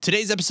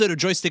Today's episode of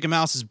Joystick and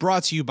Mouse is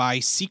brought to you by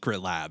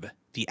Secret Lab,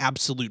 the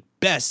absolute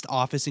best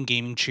office and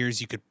gaming chairs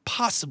you could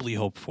possibly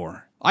hope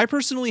for. I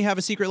personally have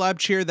a Secret Lab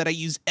chair that I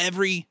use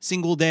every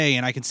single day,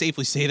 and I can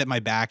safely say that my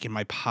back and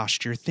my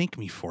posture thank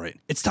me for it.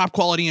 Its top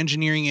quality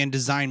engineering and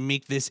design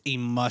make this a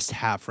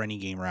must-have for any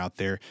gamer out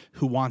there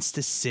who wants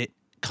to sit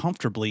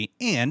comfortably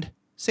and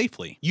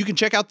safely. You can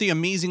check out the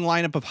amazing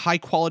lineup of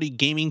high-quality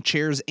gaming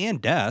chairs and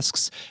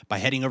desks by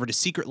heading over to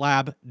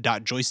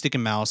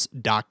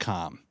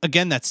secretlab.joystickandmouse.com.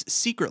 Again, that's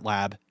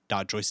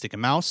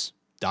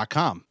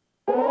secretlab.joystickandmouse.com.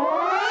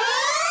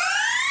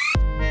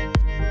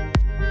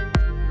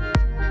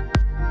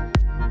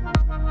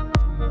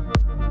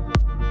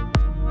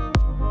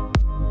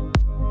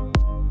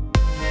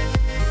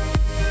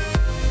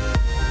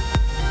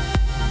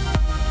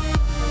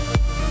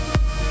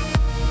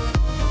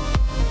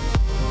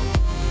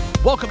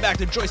 Welcome back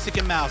to Joystick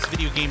and Mouse,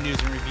 video game news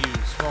and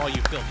reviews for all you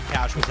filthy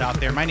casuals out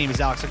there. My name is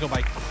Alex. I go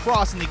by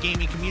Cross in the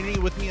gaming community.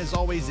 With me, as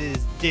always,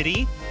 is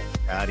Diddy.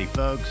 Howdy,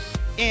 folks.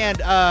 And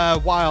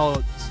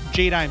while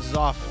J-Dimes is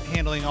off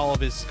handling all of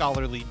his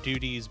scholarly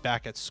duties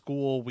back at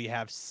school, we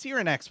have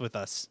Cyrenex with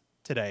us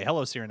today.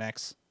 Hello,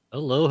 Cyrenex.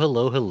 Hello,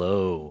 hello,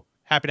 hello.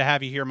 Happy to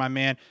have you here, my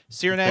man.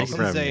 Cyrenex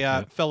is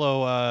a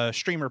fellow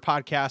streamer,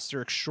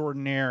 podcaster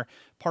extraordinaire,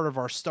 part of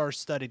our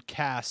star-studded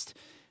cast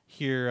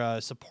here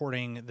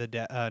supporting the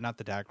not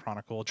the Dad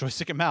Chronicle,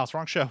 Joystick and Mouse,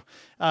 wrong show.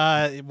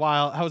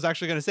 While I was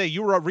actually going to say,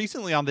 you were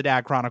recently on the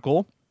Dad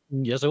Chronicle.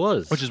 Yes, I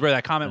was. Which is where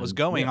that comment was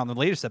going on the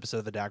latest episode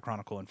of the Dad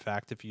Chronicle. In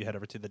fact, if you head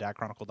over to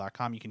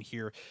thedadchronicle.com, you can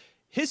hear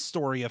his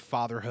story of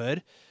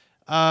fatherhood.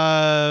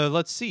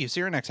 Let's see,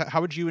 Cyrenex, how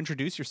would you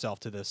introduce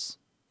yourself to this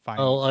fine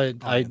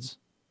audience?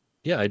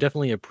 I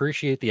definitely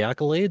appreciate the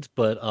accolades,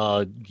 but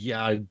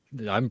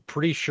I'm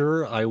pretty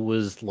sure I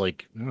was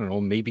like, I don't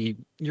know, maybe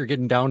you're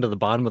getting down to the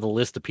bottom of the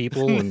list of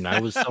people, and I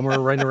was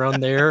somewhere right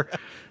around there.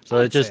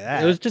 So it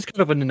was just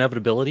kind of an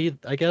inevitability,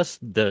 I guess,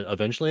 that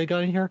eventually I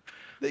got in here.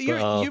 You're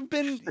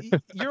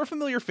a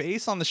familiar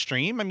face on the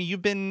stream. I mean,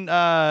 you've been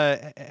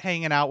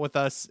hanging out with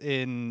us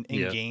in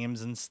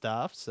games and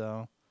stuff.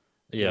 So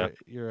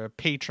you're a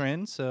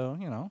patron.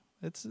 So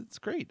it's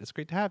great. It's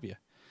great to have you.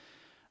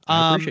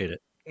 I appreciate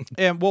it.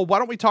 And well, why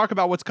don't we talk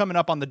about what's coming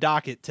up on the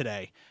docket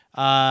today?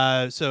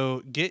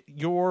 So get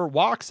your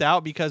walks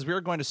out because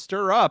we're going to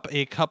stir up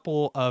a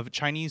couple of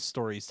Chinese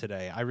stories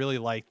today. I really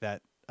like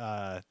that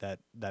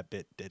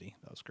bit, Diddy.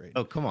 That was great.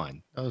 Oh, come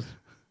on.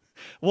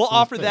 We'll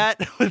offer that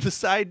with the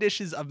side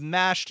dishes of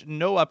mashed,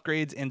 no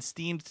upgrades, and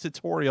steamed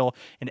tutorial,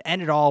 and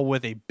end it all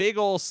with a big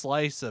old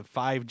slice of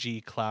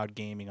 5G cloud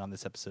gaming on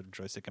this episode of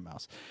Joystick and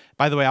Mouse.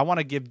 By the way, I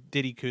want to give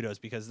Diddy kudos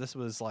because this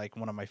was like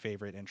one of my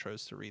favorite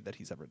intros to read that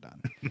he's ever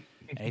done.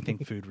 Anything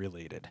food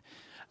related.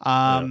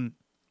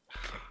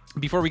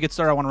 Before we get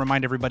started, I want to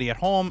remind everybody at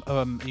home,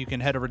 you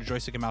can head over to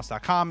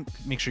joystickandmouse.com.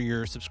 Make sure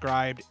you're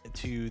subscribed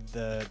to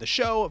the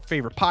show,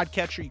 favorite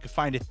podcatcher. You can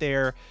find it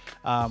there.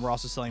 We're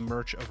also selling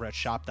merch over at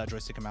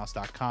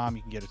shop.joystickandmouse.com.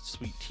 You can get a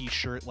sweet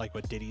t-shirt like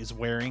what Diddy is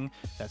wearing.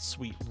 That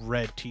sweet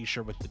red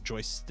t-shirt with the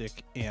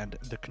joystick and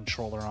the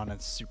controller on it.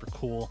 It's super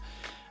cool.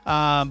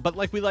 But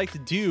like we like to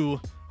do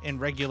in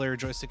regular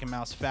Joystick and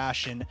Mouse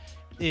fashion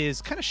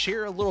is kind of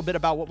share a little bit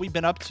about what we've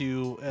been up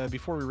to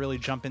before we really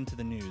jump into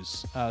the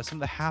news, some of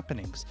the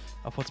happenings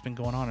of what's been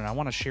going on. And I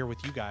want to share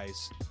with you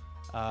guys,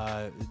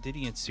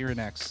 Diddy and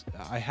Cyrenex,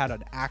 I had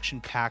an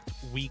action-packed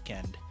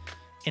weekend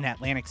in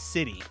Atlantic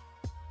City,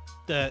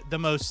 the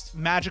most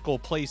magical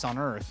place on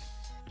earth,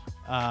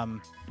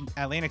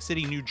 Atlantic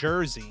City, New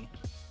Jersey.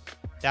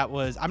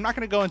 I'm not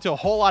going to go into a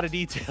whole lot of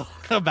detail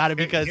about it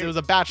because it was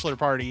a bachelor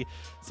party.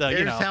 So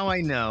Here's how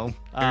I know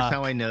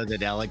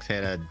that Alex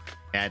had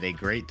a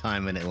great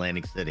time in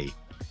Atlantic City.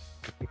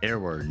 There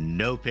were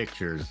no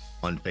pictures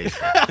on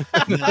Facebook.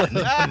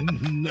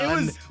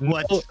 None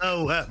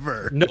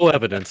whatsoever. No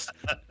evidence.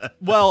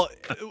 Well,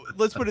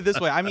 let's put it this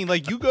way. I mean,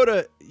 like you go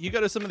to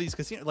some of these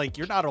casinos, like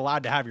you're not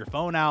allowed to have your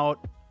phone out.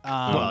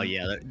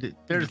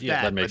 There's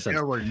that makes sense.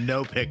 There were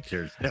no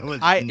pictures. There was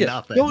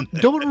nothing.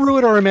 Don't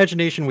ruin our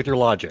imagination with your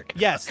logic.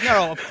 Yes,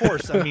 no, of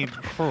course. I mean,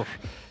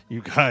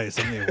 you guys,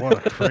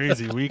 what a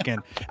crazy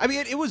weekend. I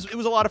mean, it was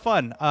a lot of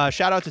fun.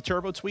 Shout out to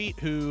Turbo Tweet,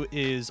 who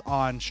is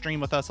on stream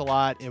with us a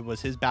lot. It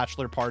was his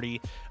bachelor party.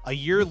 A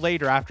year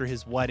later after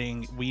his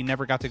wedding, we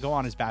never got to go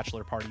on his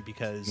bachelor party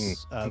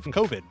because of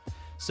COVID.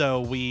 So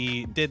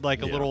we did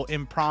like a little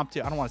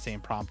impromptu. I don't want to say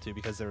impromptu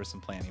because there was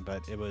some planning,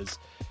 but it was,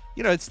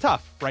 it's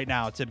tough right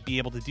now to be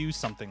able to do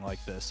something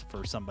like this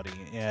for somebody.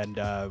 And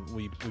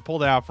we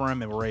pulled it out for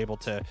him and we're able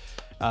to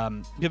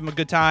give him a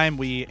good time.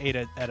 We ate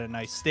at a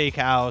nice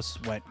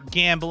steakhouse, went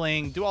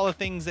gambling, do all the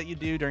things that you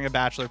do during a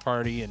bachelor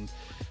party. And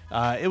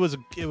it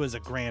was a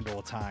grand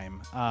old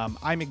time.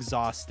 I'm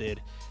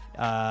exhausted.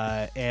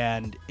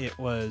 And it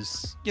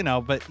was, it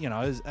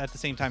was at the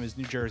same time as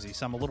New Jersey.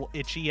 So I'm a little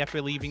itchy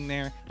after leaving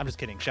there. I'm just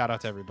kidding. Shout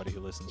out to everybody who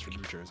listens from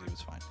New Jersey. It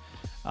was fine.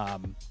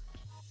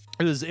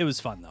 It was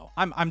fun though.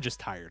 I'm just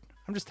tired.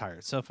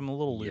 So if I'm a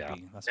little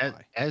loopy, that's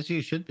why. As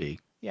you should be.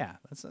 Yeah,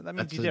 that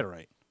means you did it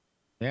right.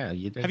 Yeah,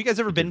 you did. Have you guys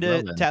ever been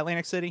to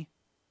Atlantic City?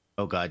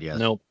 Oh God, yes.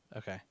 Nope.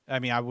 Okay. I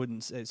mean, I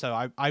wouldn't say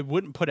so. I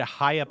wouldn't put it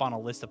high up on a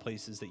list of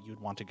places that you'd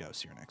want to go,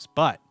 Cyrenix,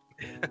 but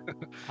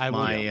I would.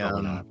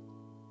 My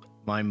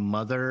my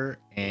mother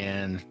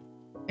and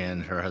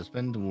her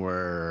husband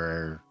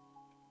were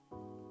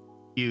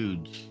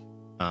huge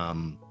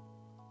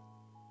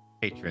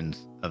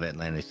patrons of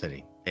Atlantic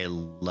City. They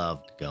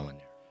loved going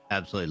there.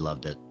 Absolutely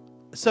loved it.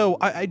 So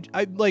I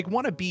like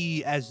want to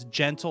be as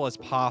gentle as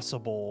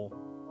possible,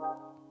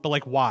 but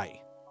like why?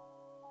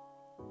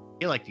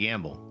 He liked to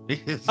gamble.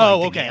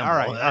 Oh, okay. All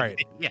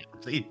right. Yeah,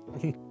 he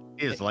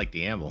just liked to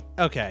gamble.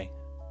 Okay.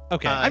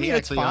 I mean, he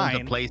it's actually owns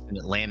fine. a place in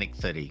Atlantic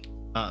City.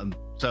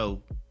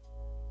 So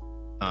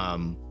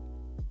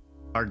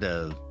hard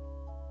to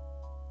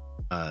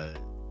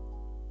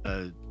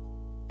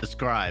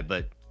describe,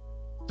 but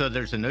so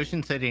there's an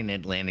Ocean City and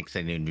Atlantic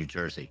City in New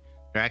Jersey.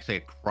 They're actually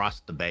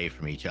across the bay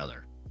from each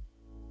other.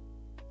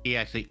 He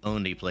actually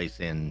owned a place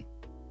in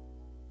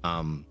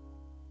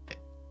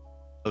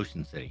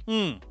Ocean City.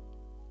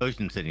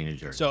 Ocean City, New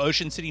Jersey. So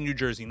Ocean City, New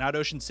Jersey, not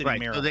Ocean City, right.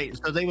 Maryland.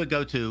 So they would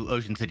go to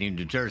Ocean City,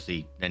 New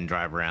Jersey, then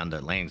drive around to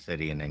Atlantic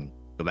City, and then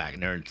go back.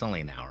 And it's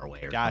only an hour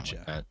away. Or Gotcha.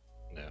 Something like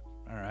Yeah.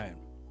 All right.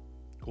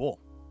 Cool.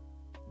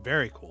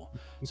 Very cool.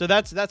 So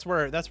that's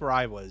where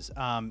I was.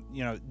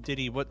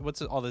 Diddy,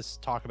 what's all this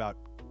talk about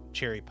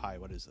cherry pie?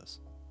 What is this?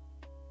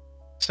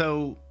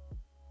 So,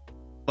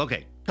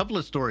 okay, couple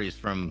of stories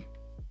from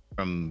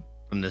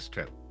this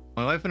trip.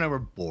 My wife and I were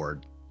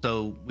bored,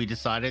 so we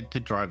decided to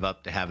drive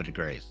up to Havre de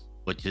Grace,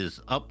 which is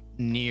up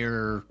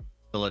near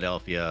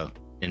Philadelphia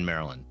in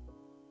Maryland.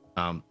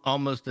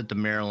 Almost at the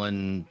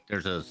Maryland,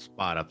 there's a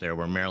spot up there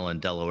where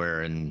Maryland,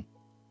 Delaware, and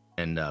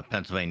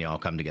Pennsylvania all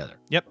come together.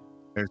 Yep.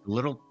 There's a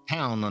little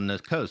town on the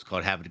coast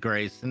called Havre de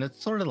Grace, and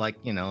it's sort of like,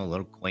 a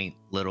little quaint,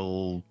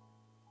 little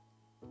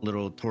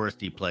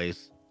touristy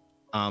place.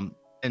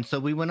 And so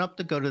we went up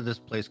to go to this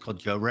place called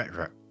Joe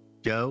Retro.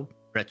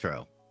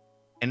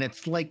 And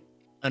it's like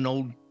an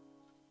old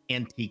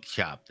antique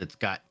shop that's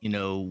got,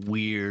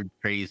 weird,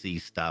 crazy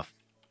stuff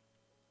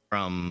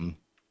from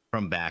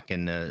back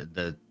in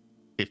the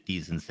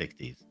 50s and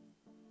 60s.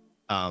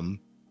 And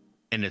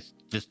it's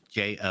just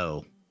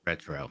J-O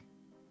Retro.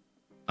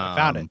 I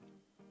found it.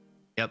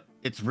 Yep,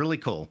 it's really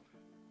cool.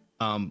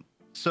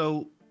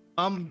 So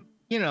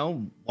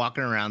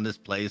walking around this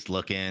place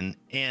looking,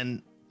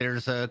 and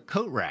there's a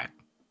coat rack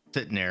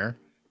sitting there,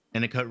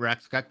 and the coat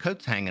rack's got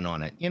coats hanging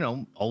on it.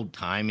 Old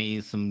timey,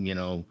 some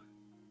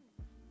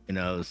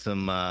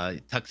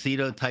some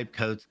tuxedo type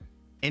coats,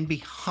 and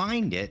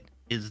behind it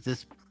is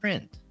this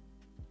print.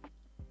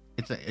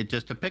 It's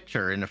just a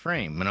picture in a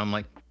frame, and I'm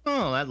like,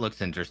 oh, that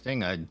looks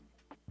interesting. I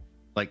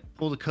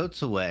pull the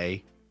coats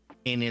away,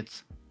 and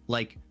it's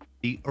like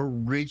the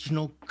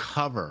original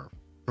cover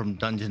from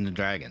Dungeons and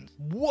Dragons.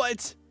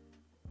 What?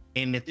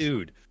 And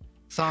it's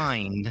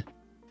signed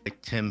by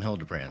Tim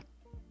Hildebrand.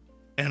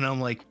 And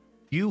I'm like,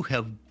 you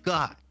have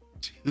got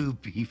to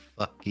be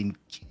fucking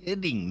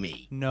kidding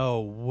me. No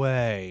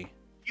way.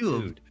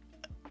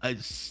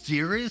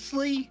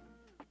 Seriously?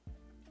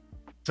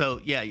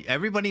 So yeah,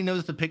 everybody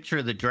knows the picture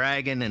of the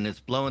dragon and it's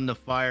blowing the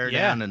fire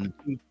down, and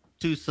the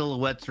two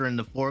silhouettes are in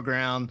the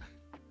foreground.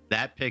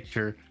 That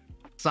picture,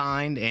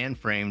 signed and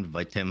framed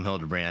by Tim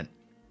Hildebrand.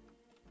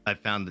 I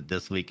found it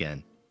this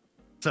weekend.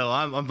 So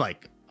I'm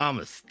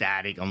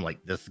ecstatic. I'm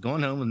like, this is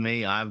going home with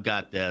me. I've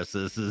got this.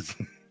 This is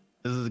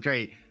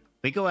great.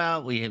 We go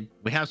out, we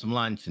have some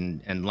lunch,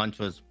 and lunch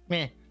was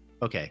meh.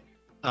 Okay.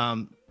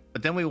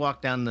 But then we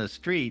walk down the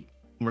street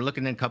and we're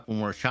looking at a couple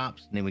more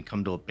shops, and then we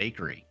come to a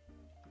bakery.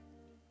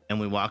 And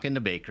we walk in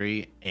the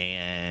bakery,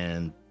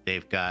 and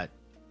they've got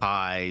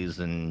pies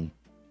and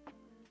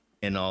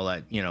all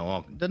that,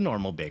 all the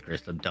normal bakery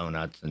stuff,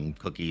 donuts and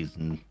cookies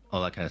and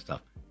all that kind of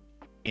stuff.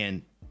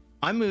 And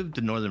I moved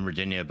to Northern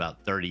Virginia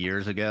about 30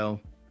 years ago,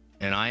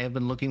 and I have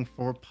been looking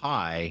for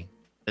pie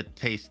that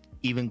tastes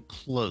even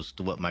close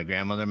to what my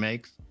grandmother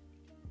makes.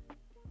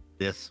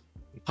 This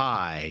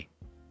pie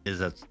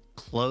is as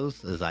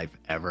close as I've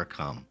ever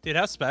come. Dude,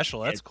 how special.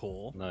 That's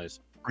cool.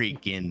 Nice.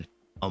 Freaking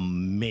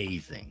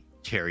amazing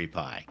cherry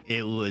pie.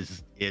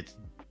 It's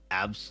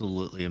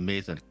absolutely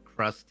amazing. The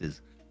crust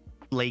is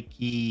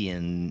flaky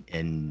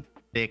and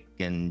thick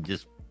and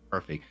just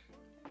perfect.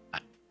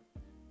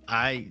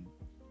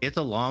 It's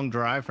a long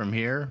drive from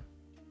here,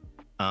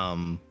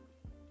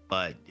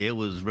 but it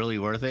was really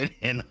worth it,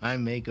 and I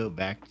may go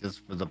back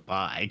just for the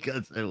pie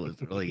because it was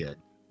really good.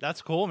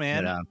 That's cool,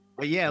 man.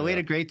 But yeah, we had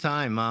a great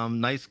time.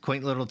 Nice,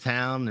 quaint little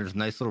town. There's a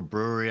nice little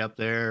brewery up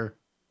there,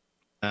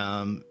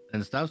 and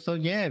stuff. So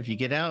yeah, if you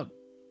get out,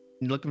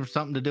 you're looking for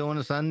something to do on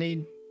a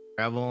Sunday,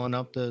 travel on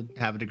up to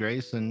Havre de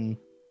Grace in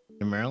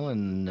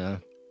Maryland,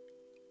 and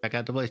check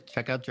out the place.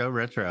 Check out Joe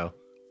Retro.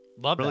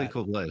 Love really that.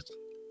 Cool place.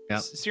 Yeah.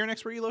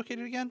 Cyrenix, where are you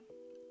located again?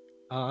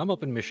 I'm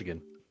up in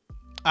Michigan.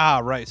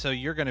 Ah, right. So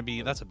you're going to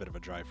be, that's a bit of a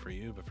drive for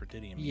you, but for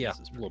Diddy and me, this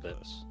is pretty a little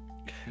close.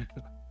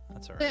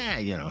 That's all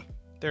right. Yeah,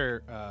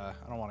 They're, I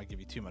don't want to give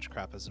you too much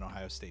crap as an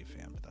Ohio State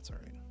fan, but that's all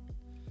right.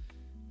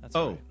 That's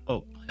all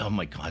right. Oh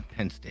my God,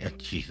 Penn State,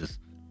 Jesus.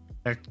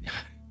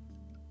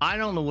 I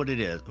don't know what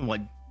it is.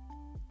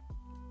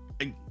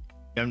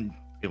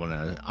 People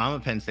know I'm a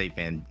Penn State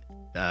fan.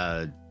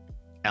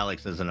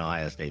 Alex is an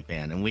Ohio State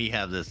fan, and we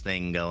have this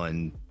thing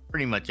going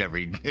pretty much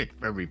every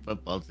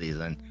football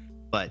season.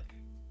 But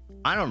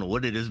I don't know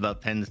what it is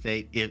about Penn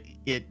State.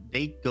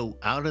 They go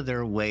out of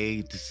their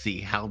way to see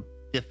how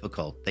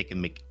difficult they can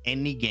make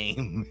any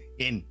game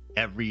in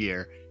every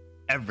year,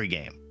 every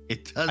game.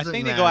 It doesn't. I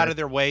think they go out of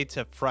their way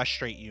to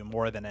frustrate you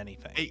more than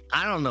anything.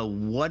 I don't know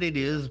what it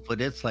is,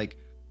 but it's like,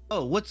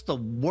 oh, what's the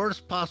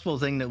worst possible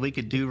thing that we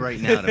could do right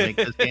now to make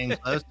this game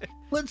close?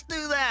 Let's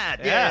do that.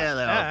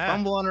 Yeah.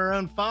 Fumble on our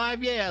own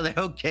 5. Yeah,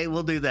 okay,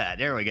 we'll do that.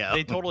 There we go.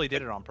 They totally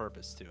did it on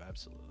purpose too.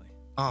 Absolutely.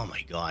 Oh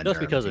my God. Just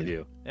because of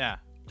you. Yeah.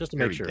 Just to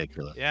make sure.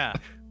 Ridiculous. Yeah.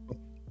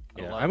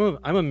 Yeah,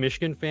 I'm a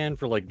Michigan fan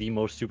for like the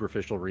most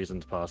superficial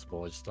reasons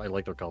possible. I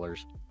like their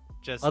colors.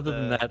 Just other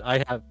than that,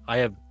 I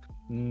have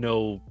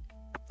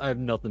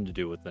nothing to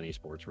do with any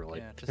sports really.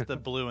 Yeah, just the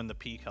blue and the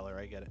pea color.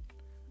 I get it.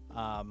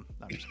 I'm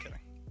just kidding.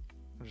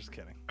 I'm just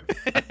kidding.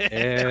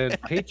 And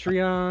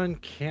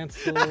Patreon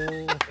cancel.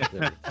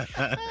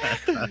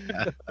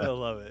 I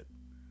love it.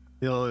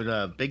 The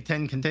old Big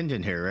Ten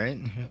contingent here, right?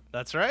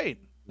 That's right.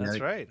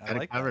 That's right. I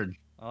like covered. that.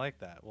 I like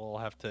that. We'll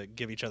have to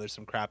give each other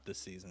some crap this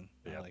season.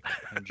 Yeah. I like it.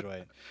 I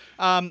enjoy it.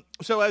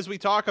 So as we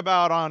talk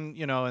about on,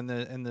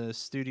 in the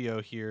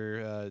studio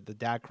here, the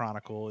Dad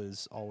Chronicle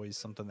is always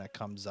something that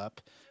comes up.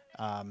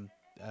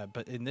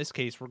 But in this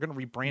case, we're going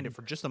to rebrand it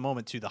for just a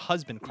moment to the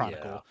Husband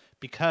Chronicle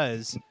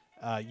because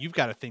you've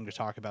got a thing to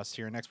talk about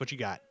here next. What you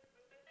got?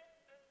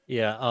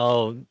 Yeah.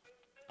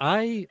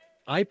 I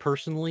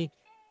personally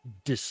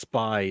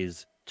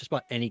despise just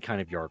about any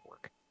kind of yard work.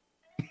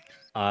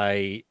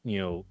 We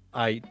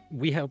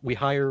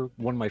hire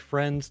one of my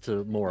friends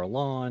to mow our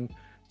lawn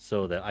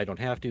so that I don't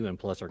have to, and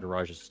plus our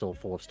garage is still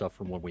full of stuff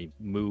from when we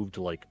moved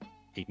like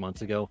 8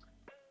 months ago,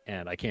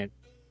 and I can't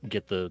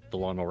get the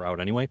lawnmower out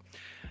anyway.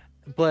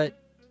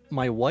 But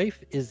my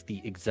wife is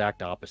the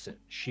exact opposite.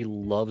 She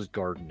loves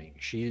gardening.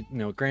 She,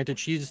 granted,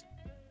 she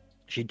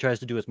tries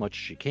to do as much as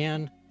she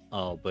can,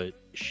 but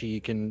she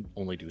can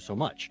only do so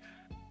much.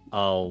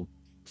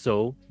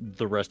 So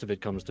the rest of it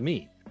comes to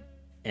me.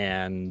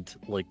 And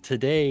like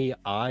today,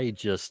 I'm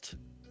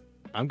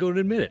going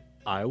to admit it.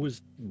 I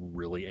was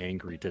really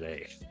angry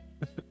today.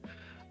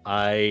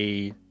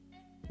 I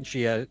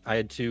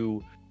had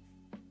to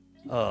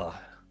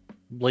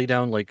lay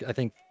down like I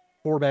think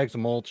 4 bags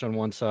of mulch on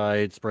one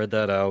side, spread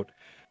that out,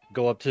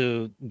 go up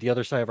to the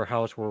other side of our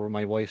house where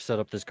my wife set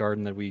up this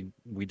garden that we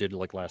did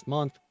like last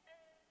month,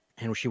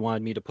 and she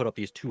wanted me to put up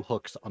these 2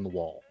 hooks on the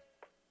wall.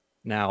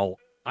 Now,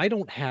 I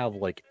don't have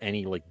like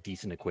any like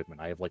decent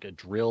equipment. I have like a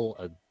drill,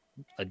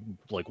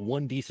 like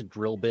one decent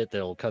drill bit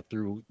that'll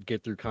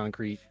get through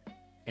concrete,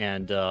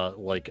 and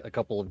like a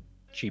couple of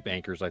cheap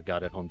anchors I've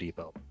got at Home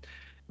Depot.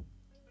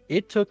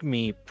 It took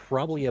me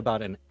probably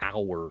about an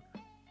hour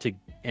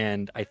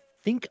and I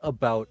think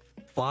about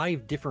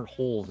 5 different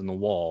holes in the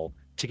wall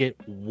to get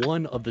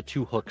one of the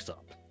 2 hooks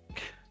up.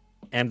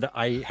 And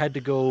I had to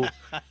go,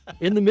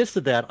 in the midst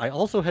of that, I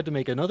also had to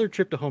make another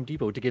trip to Home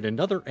Depot to get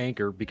another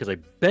anchor because I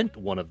bent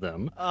one of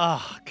them.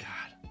 Oh, God.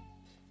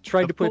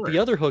 Tried to put the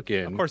other hook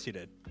in. Of course you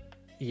did.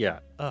 Yeah.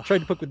 Tried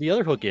to put the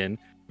other hook in.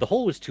 The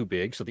hole was too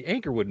big, so the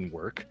anchor wouldn't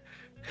work.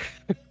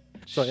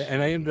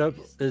 And I ended up,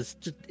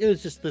 it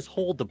was just this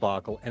whole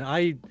debacle. And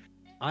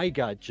I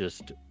got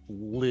just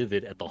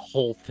livid at the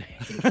whole thing.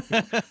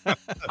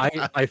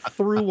 I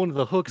threw one of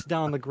the hooks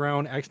down the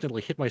ground,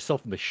 accidentally hit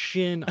myself in the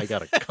shin. I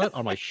got a cut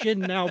on my shin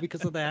now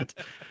because of that.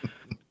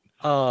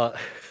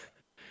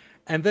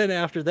 And then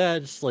after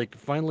that, just like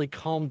finally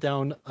calmed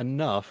down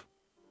enough.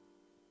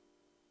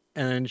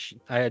 And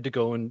I had to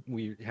go, and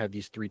we have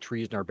these 3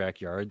 trees in our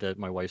backyard that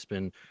my wife's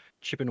been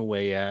chipping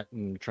away at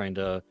and trying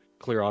to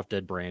clear off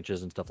dead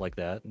branches and stuff like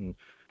that. And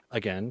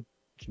again,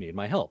 she needed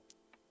my help.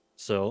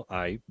 So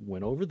I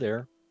went over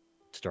there,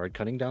 started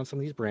cutting down some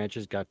of these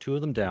branches, got 2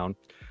 of them down.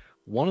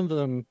 One of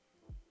them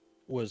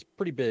was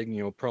pretty big,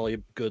 probably a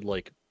good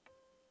like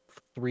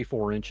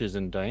 3-4 inches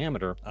in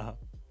diameter.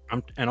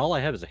 And all I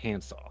have is a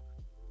handsaw.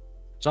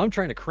 So I'm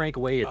trying to crank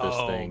away at this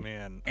thing,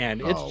 man.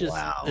 And it's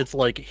it's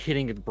like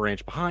hitting the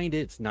branch behind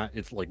it.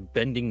 It's like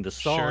bending the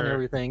saw and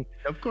everything.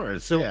 Of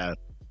course. So yeah.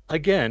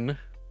 Again,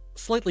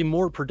 slightly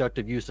more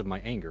productive use of my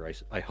anger,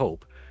 I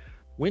hope.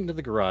 Went into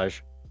the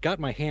garage, got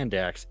my hand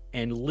axe,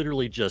 and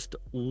literally just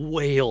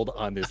wailed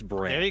on this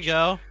branch. There you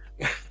go.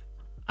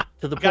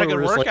 To the got a point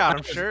good where workout,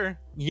 I'm sure.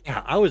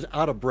 Yeah, I was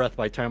out of breath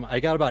by the time I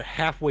got about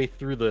halfway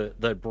through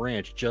the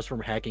branch just from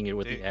hacking it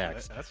with the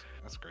axe.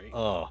 That's great.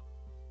 Oh.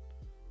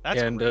 That's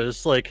and great.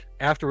 it's like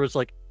afterwards,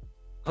 like,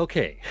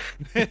 okay,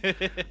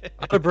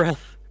 out of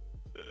breath,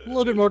 a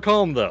little bit more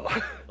calm though.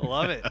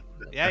 Love it.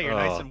 Yeah, you're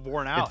nice and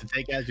worn out. To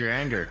take out your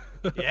anger.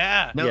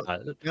 Yeah. No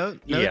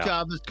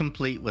job is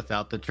complete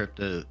without the trip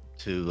to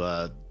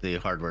the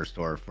hardware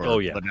store for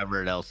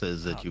whatever else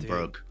is that you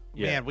broke.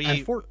 Yeah,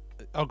 man, go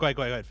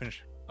ahead,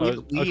 finish. I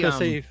was gonna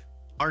say,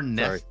 our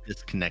Nest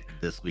disconnected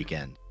this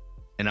weekend,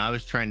 and I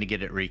was trying to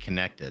get it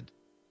reconnected.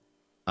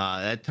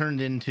 That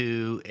turned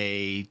into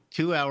a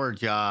 2-hour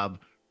job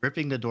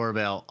ripping the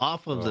doorbell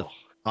off of the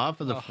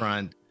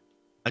front,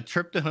 a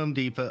trip to Home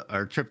Depot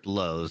or a trip to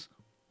Lowe's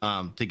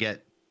to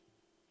get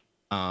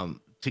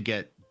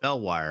bell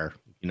wire.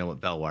 You know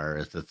what bell wire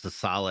is? It's the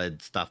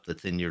solid stuff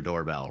that's in your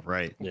doorbell,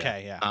 right?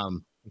 Okay, yeah.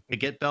 To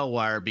get bell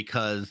wire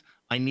because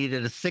I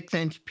needed a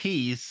 6-inch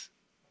piece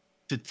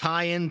to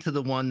tie into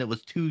the one that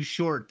was too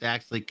short to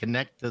actually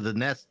connect to the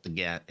Nest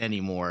again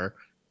anymore.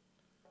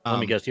 Let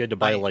me guess, you had to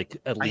buy like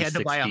at I least had to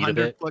 6 buy a feet of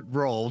it. 100-foot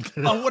roll. A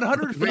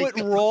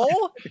 100-foot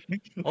roll?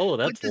 Oh,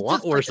 that's Which is a lot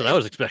just worse than I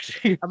was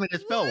expecting. I mean,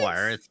 it's bell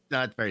wire. It's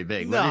not very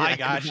big. No, but I had to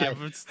got you, buy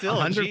but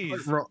still, a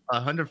geez.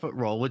 100-foot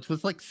roll, which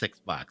was like $6.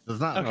 It's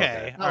not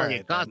Okay, not all really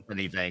right, cost then.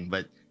 anything,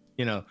 but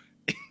you know,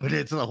 but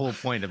it's the whole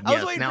point of I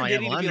was waiting now for I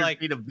have Diddy to be 100 like-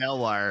 feet of bell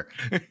wire.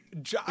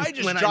 I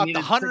just when I dropped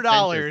needed 6 inches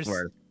 $100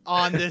 worth.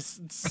 on this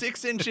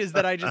 6 inches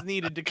that I just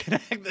needed to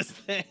connect this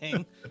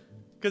thing.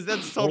 Because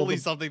that's totally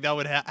something that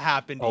would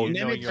happen to you. And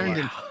then knowing it your turned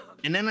life.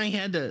 and then I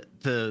had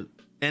to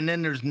and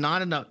then there's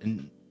not enough.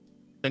 And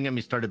don't get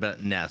me started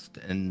about Nest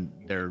and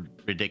their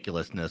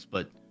ridiculousness,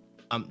 but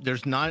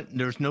there's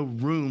no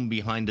room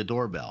behind the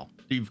doorbell.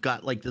 You've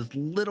got like this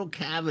little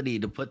cavity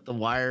to put the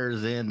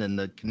wires in and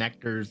the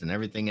connectors and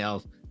everything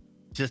else.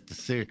 Just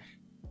to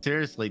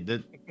seriously,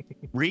 the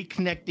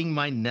reconnecting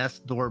my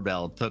Nest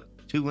doorbell took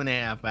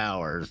 2.5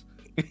 hours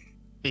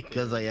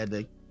because I had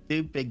to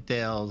do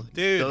pigtails,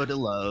 Dude. go to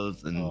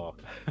Lowe's, and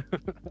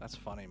That's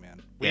funny,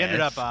 man. We Yeah, ended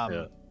up,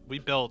 it's- we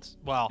built,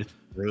 well, it's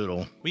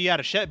brutal. we had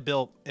a shed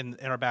built in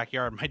our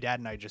backyard. My dad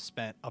and I just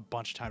spent a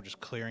bunch of time just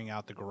clearing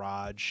out the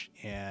garage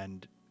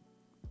and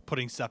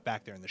putting stuff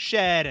back there in the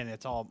shed, and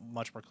it's all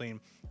much more clean.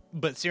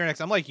 But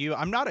Cyranex, I'm like you.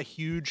 I'm not a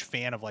huge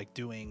fan of like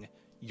doing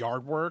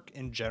yard work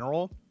in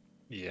general.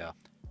 Yeah.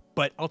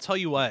 But I'll tell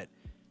you what,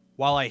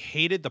 while I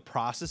hated the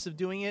process of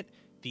doing it,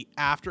 the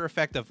after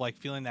effect of like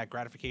feeling that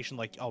gratification,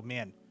 like, oh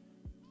man,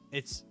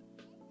 it's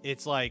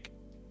like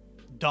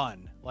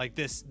done. Like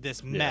this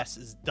mess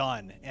is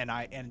done. And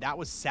that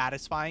was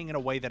satisfying in a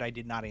way that I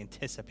did not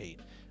anticipate.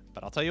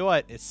 But I'll tell you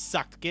what, it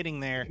sucked getting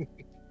there.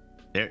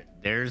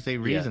 There's a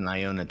reason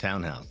I own a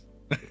townhouse.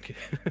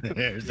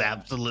 There's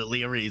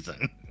absolutely a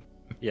reason.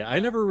 Yeah,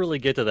 I never really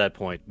get to that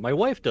point. My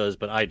wife does,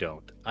 but I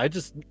don't. I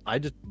just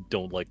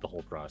don't like the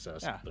whole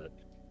process. Yeah. But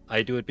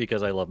I do it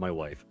because I love my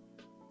wife.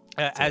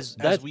 As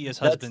we as that's-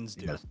 husbands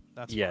do. yes.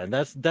 That's Yeah, fine.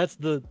 and that's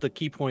the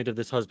key point of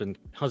this husband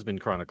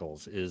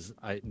chronicles is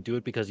I do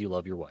it because you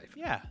love your wife.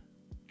 Yeah,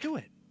 do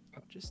it.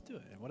 Just do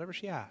it. Whatever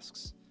she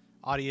asks.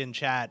 Audie in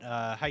chat,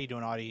 how you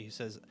doing, Audie? He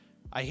says,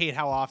 I hate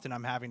how often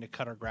I'm having to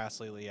cut our grass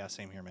lately. Yeah,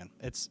 same here, man.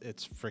 It's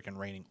freaking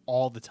raining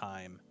all the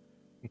time.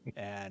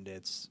 And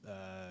it's,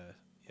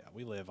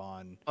 we live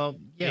on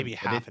maybe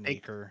half an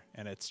acre,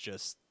 and it's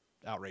just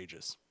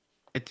outrageous.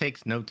 It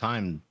takes no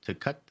time to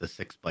cut the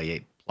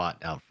 6x8 plot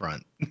out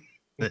front.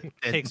 It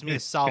takes me a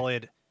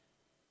solid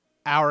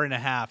hour and a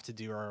half to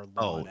do our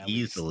lawn. Oh,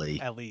 easily.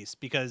 At least,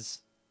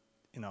 because,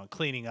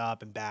 cleaning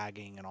up and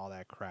bagging and all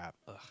that crap.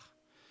 Ugh.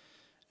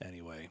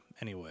 Anyway.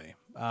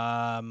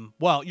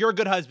 Well, you're a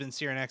good husband,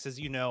 Cyranex, as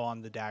you know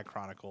on the Dad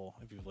Chronicle.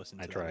 If you've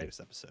listened to the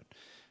latest episode,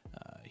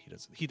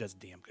 he does a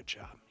damn good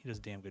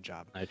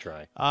job. I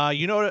try.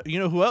 You know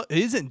who else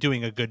isn't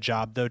doing a good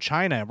job though?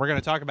 China. And we're going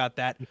to talk about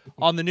that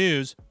on the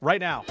news right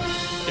now.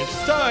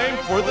 It's time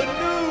for the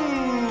news.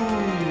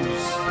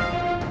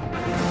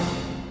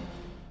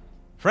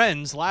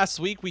 Friends, last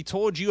week we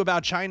told you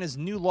about China's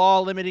new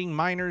law limiting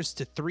minors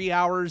to 3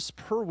 hours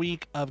per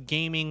week of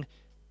gaming.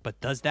 But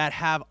does that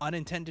have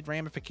unintended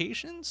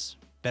ramifications?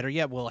 Better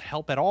yet, will it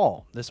help at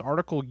all? This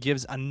article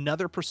gives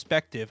another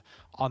perspective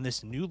on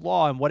this new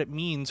law and what it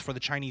means for the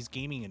Chinese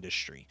gaming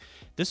industry.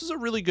 This is a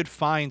really good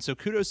find, so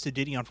kudos to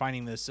Diddy on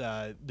finding this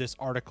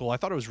article. I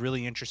thought it was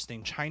really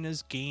interesting.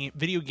 China's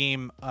video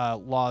game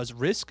laws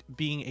risk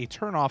being a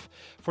turnoff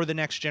for the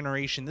next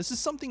generation. This is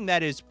something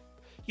that is,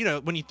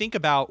 when you think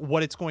about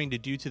what it's going to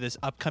do to this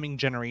upcoming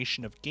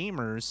generation of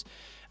gamers,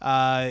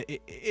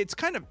 it's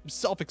kind of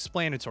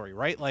self-explanatory,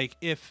 right? Like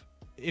if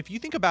you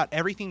think about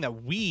everything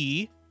that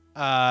we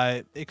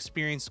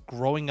experienced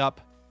growing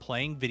up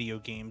playing video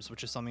games,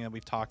 which is something that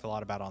we've talked a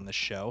lot about on this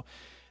show,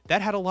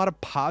 that had a lot of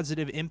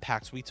positive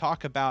impacts. We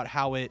talk about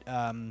how it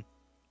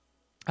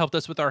helped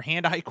us with our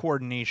hand-eye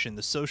coordination,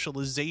 the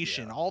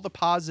socialization, all the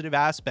positive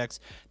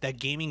aspects that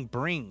gaming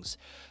brings.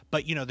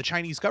 But, the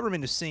Chinese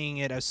government is seeing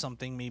it as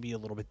something maybe a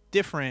little bit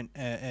different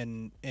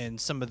and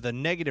some of the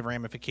negative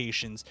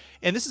ramifications.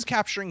 And this is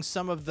capturing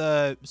some of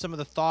the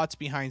thoughts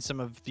behind some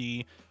of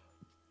the,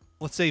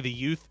 let's say, the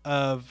youth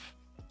of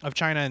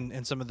China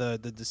and some of the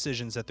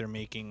decisions that they're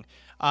making.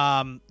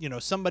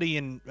 Somebody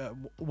in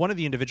one of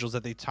the individuals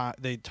that they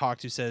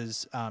talked to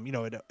says,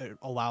 it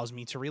allows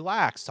me to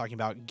relax, talking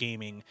about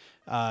gaming,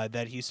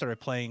 that he started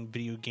playing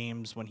video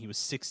games when he was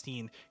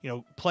 16.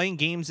 Playing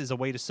games is a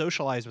way to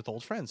socialize with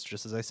old friends,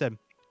 just as I said.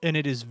 And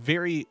it is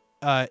very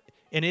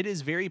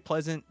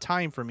pleasant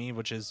time for me,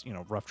 which is,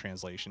 rough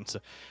translation,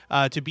 so,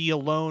 to be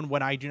alone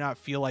when I do not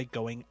feel like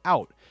going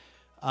out.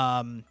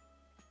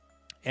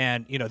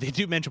 And, they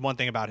do mention one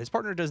thing about his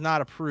partner does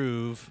not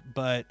approve,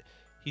 but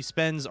he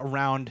spends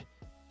around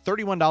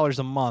 $31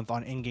 a month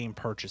on in-game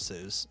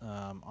purchases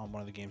on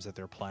one of the games that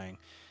they're playing.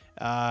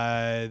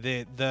 So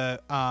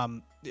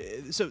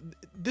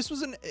this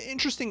was an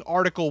interesting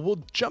article.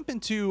 We'll jump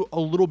into a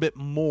little bit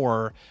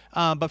more,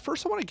 but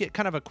first I want to get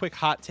kind of a quick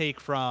hot take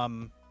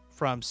from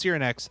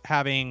Cyrenex,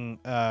 having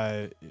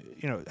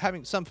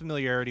some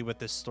familiarity with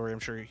this story. I'm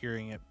sure you're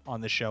hearing it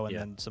on the show and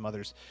then some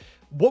others.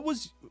 What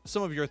was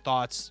some of your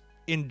thoughts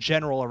in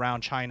general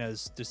around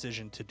China's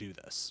decision to do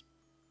this?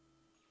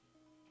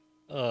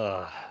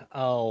 I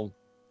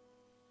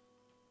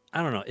don't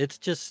know.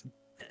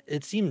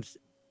 It seems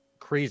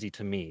crazy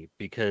to me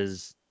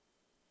because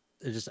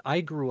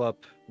I grew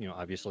up,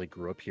 obviously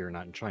grew up here,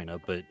 not in China,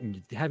 but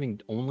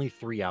having only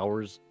 3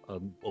 hours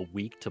a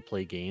week to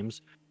play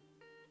games,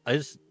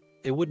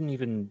 it wouldn't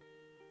even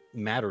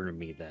matter to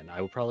me then.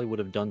 I probably would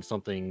have done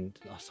something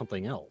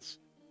else.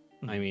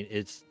 Mm-hmm. I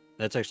mean,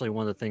 that's actually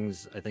one of the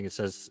things I think it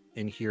says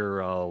in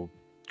here,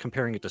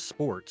 comparing it to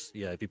sports.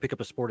 Yeah, if you pick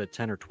up a sport at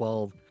 10 or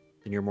 12,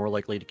 then you're more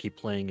likely to keep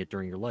playing it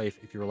during your life.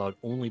 If you're allowed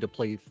only to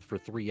play for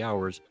 3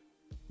 hours,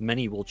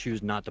 many will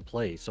choose not to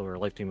play, so their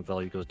lifetime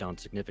value goes down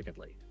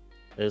significantly.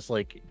 It's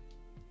like,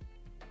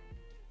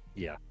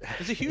 yeah,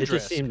 it's a huge it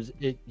risk. Just seems,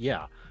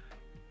 yeah.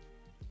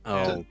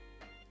 Go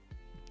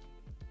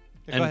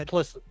and ahead.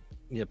 plus,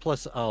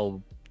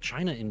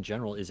 China in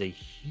general is a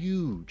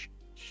huge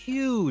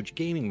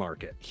gaming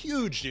market.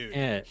 Huge, dude.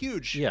 And,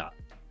 huge. Yeah.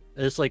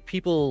 It's like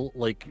people,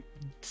 like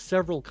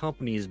several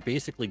companies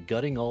basically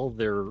gutting all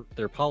their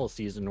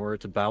policies in order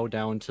to bow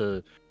down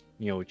to,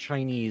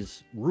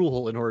 Chinese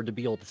rule in order to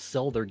be able to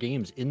sell their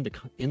games in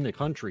the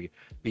country,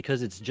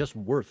 because it's just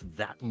worth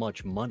that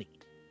much money.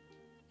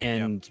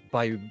 And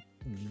by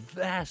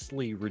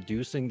vastly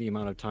reducing the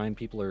amount of time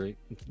people are,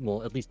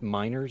 at least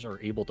minors are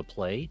able to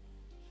play,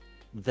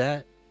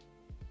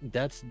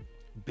 that's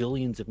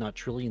billions, if not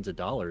trillions of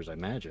dollars, I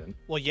imagine.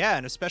 Well, yeah,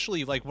 and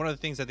especially like one of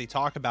the things that they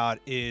talk about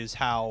is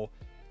how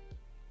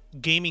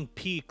gaming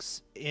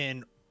peaks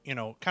in,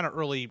 kind of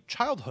early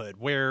childhood,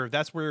 where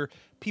that's where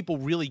people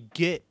really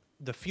get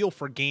the feel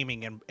for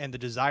gaming and the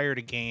desire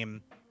to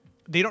game.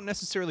 They don't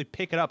necessarily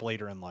pick it up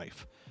later in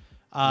life.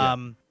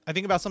 I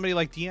think about somebody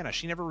like Deanna.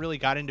 She never really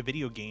got into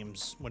video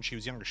games when she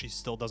was younger. She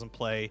still doesn't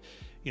play,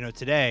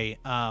 today.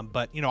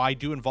 But, I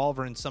do involve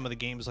her in some of the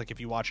games. Like if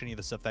you watch any of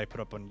the stuff that I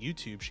put up on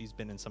YouTube, she's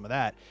been in some of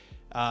that.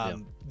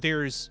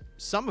 There's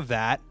some of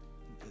that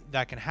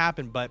can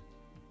happen, but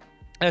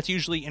that's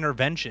usually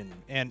intervention.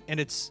 And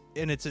it's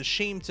a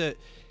shame to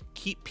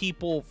keep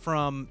people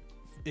from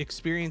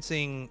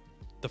experiencing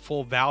the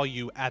full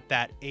value at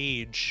that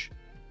age.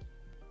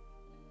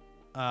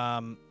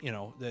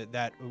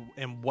 That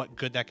and what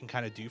good that can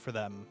kind of do for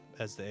them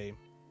as they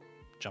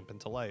jump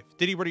into life.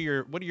 Diddy, what are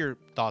your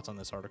thoughts on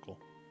this article?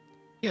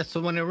 Yeah,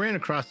 so when I ran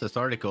across this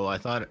article, I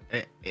thought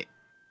I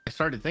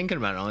started thinking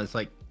about it. I was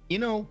like,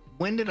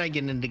 when did I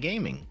get into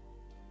gaming?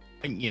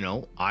 And,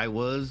 I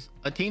was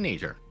a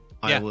teenager.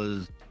 Yeah. I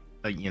was,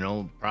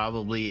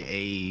 probably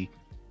a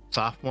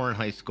sophomore in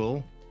high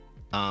school.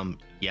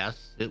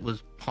 Yes, it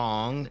was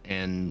Pong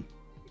and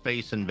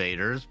Space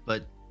Invaders,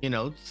 but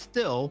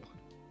still,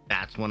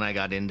 that's when I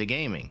got into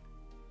gaming.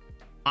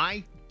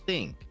 I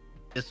think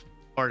this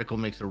article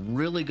makes a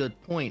really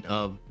good point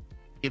of,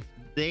 if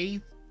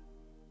they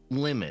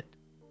limit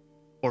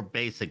or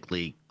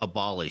basically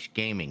abolish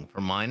gaming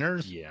for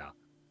minors,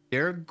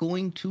 they're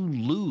going to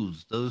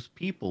lose those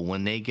people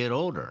when they get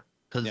older,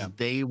 because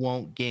they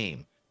won't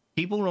game.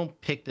 People don't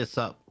pick this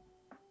up.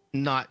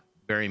 Not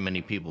very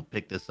many people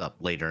pick this up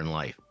later in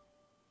life.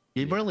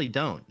 You really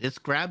don't. This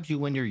grabs you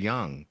when you're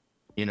young,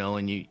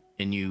 and you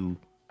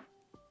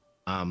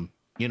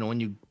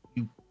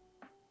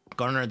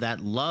garner that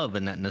love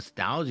and that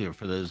nostalgia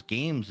for those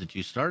games that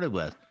you started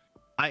with.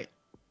 I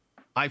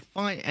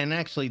find, and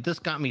actually this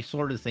got me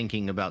sort of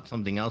thinking about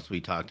something else we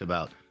talked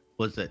about,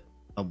 was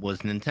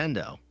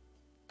Nintendo.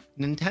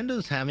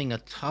 Nintendo's having a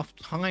tough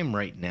time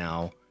right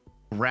now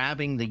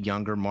grabbing the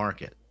younger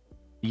market.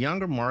 The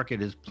younger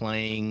market is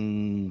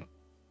playing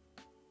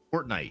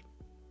Fortnite.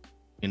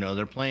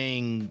 They're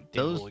playing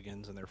those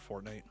hooligans in their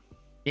Fortnite.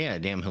 Yeah,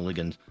 damn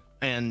hooligans.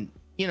 And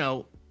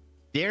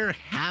they're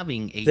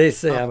having a They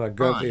say I'm a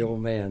grumpy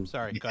old man.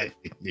 Sorry, go ahead.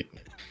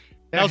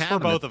 That was for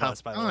both of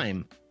us, by the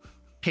way.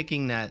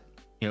 Picking up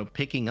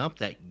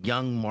that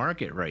young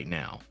market right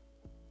now.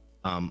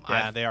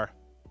 They are.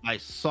 I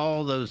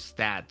saw those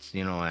stats,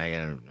 I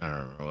don't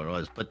know what it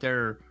was, but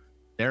their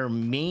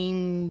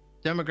main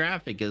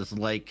demographic is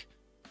like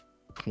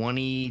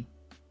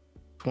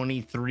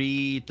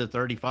 23 to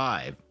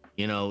 35.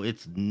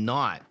 It's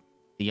not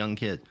the young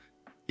kids.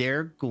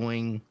 They're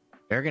going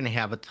to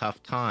have a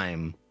tough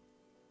time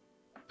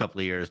a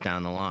couple of years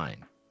down the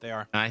line. They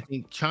are. And I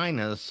think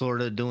China's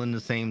sort of doing the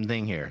same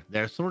thing here.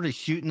 They're sort of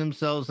shooting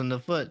themselves in the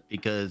foot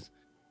because,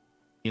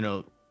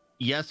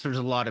 yes, there's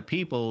a lot of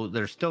people.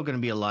 There's still going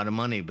to be a lot of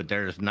money, but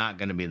there's not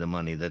going to be the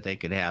money that they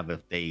could have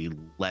if they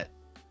let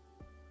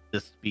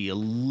this be a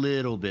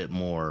little bit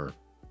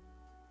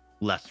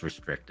less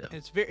restrictive.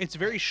 It's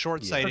very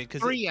short-sighted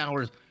because 3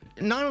 hours.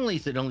 Not only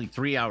is it only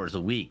 3 hours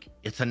a week,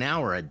 it's an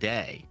hour a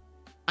day.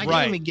 I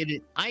Right. can't even get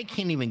it. I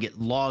can't even get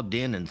logged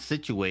in and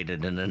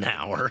situated in an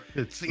hour.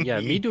 Yeah,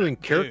 me doing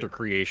character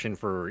creation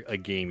for a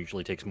game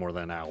usually takes more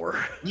than an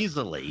hour.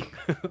 Easily.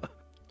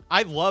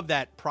 I love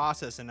that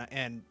process,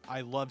 and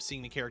I love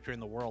seeing the character in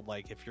the world.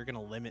 Like, if you're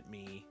gonna limit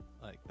me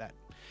like that,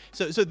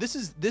 so this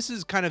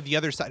is kind of the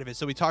other side of it.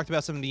 So we talked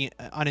about some of the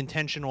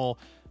unintentional,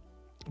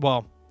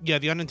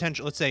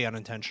 let's say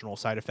unintentional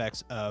side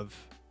effects of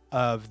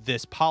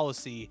this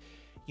policy,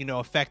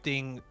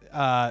 affecting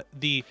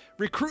the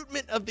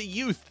recruitment of the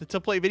youth to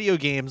play video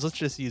games. Let's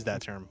just use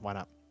that term. Why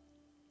not?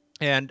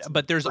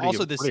 But there's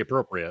also this pretty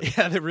appropriate.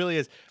 Yeah, that really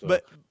is. So.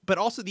 But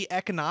also the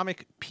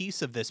economic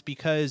piece of this,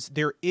 because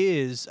there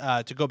is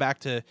to go back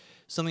to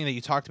something that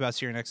you talked about,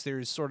 Cyranex,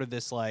 there's sort of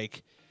this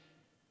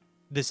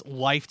this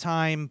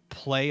lifetime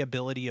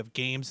playability of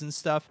games and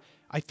stuff.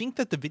 I think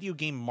that the video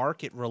game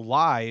market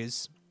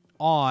relies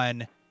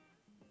on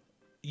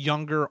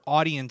younger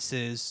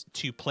audiences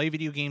to play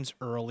video games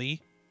early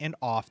and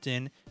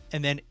often,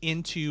 and then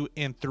into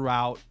and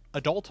throughout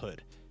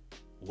adulthood.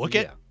 Look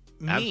at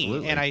me,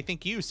 absolutely. and I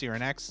think you,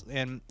 Cyranex,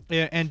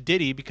 and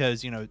Diddy,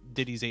 because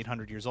Diddy's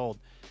 800 years old.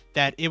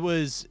 That it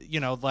was,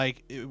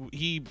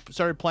 he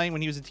started playing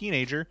when he was a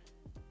teenager.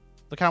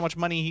 Look how much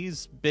money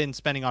he's been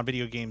spending on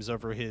video games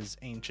over his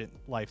ancient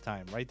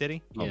lifetime, right,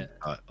 Diddy? Yeah.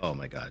 Oh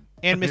my God.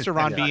 And Mr.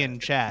 Ron B in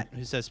chat,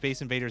 who says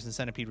Space Invaders and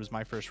Centipede was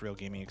my first real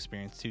gaming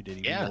experience too.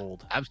 Diddy? Yeah,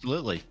 old.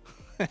 absolutely.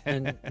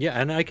 And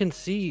I can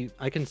see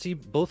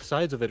both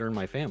sides of it in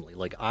my family.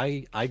 Like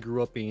I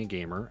grew up being a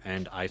gamer,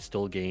 and I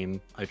still game.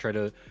 I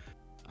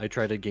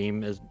try to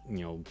game as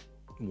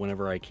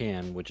whenever I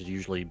can, which is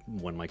usually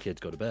when my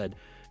kids go to bed.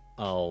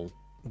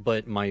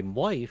 But my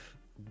wife,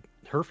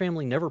 her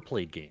family never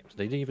played games.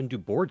 They didn't even do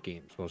board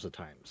games most of the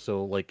time.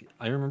 So like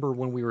I remember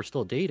when we were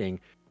still dating,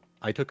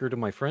 I took her to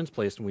my friend's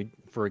place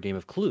for a game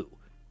of Clue.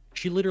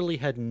 She literally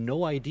had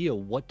no idea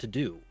what to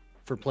do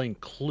for playing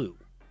Clue,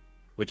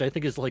 which I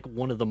think is like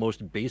one of the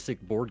most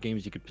basic board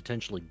games you could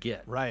potentially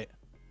get. Right.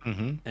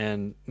 Mm-hmm.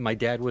 And my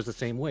dad was the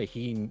same way.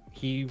 He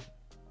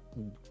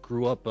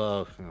grew up.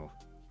 I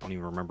don't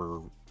even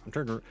remember.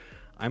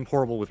 I'm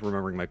horrible with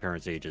remembering my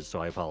parents' ages, so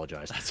I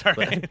apologize. That's all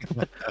right.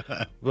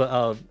 But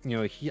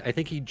I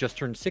think he just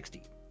turned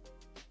 60.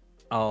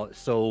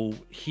 So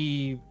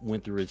he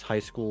went through his high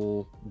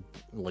school,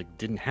 like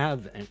didn't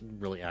have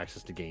really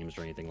access to games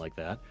or anything like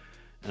that,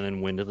 and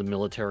then went to the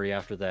military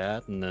after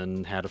that, and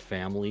then had a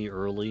family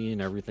early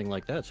and everything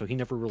like that. So he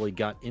never really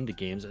got into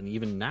games, and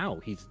even now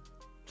he's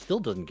still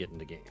doesn't get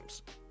into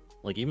games.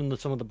 Like even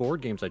some of the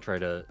board games I try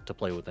to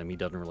play with him, he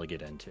doesn't really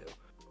get into.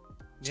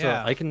 So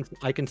Yeah.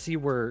 I can see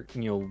where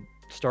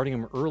starting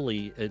him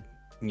early,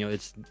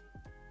 it's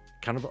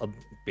kind of a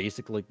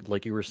basic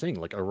like you were saying,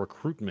 like a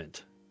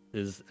recruitment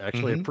is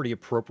actually a pretty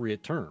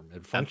appropriate term.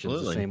 It functions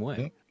Absolutely. the same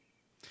way.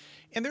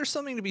 And there's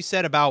something to be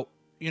said about,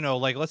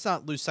 like, let's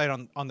not lose sight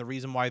on the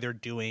reason why they're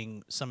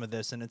doing some of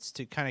this. And it's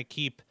to kind of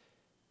keep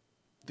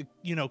the,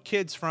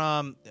 kids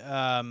from,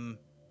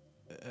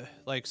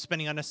 like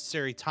spending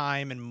unnecessary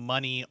time and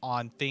money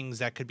on things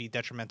that could be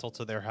detrimental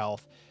to their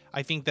health.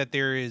 I think that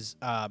there is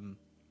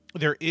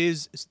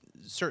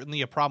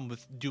certainly a problem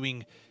with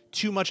doing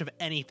too much of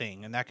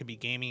anything. And that could be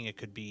gaming. It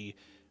could be,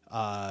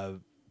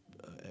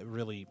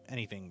 really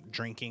anything,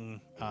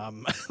 drinking.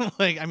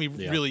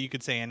 Really, you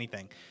could say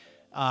anything.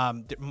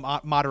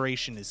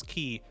 Moderation is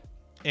key,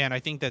 and I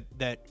think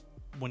that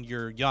when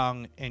you're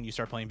young and you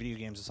start playing video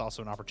games, it's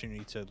also an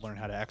opportunity to learn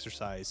how to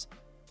exercise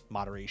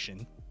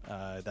moderation.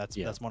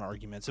 That's one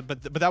argument. So,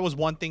 but that was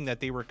one thing that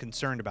they were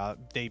concerned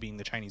about, they being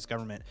the Chinese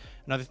government.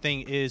 Another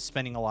thing is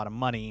spending a lot of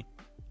money,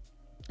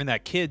 and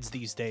that kids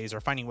these days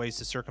are finding ways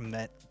to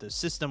circumvent the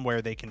system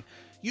where they can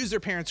use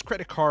their parents'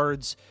 credit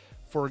cards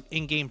for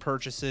in-game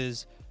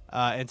purchases.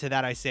 And to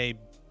that I say,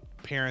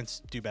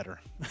 parents, do better.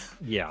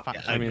 Yeah,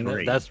 Fine. I mean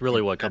agree. that's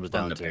really what comes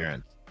That's on down the to.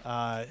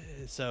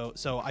 parents.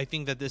 So I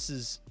think that this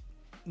is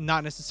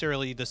not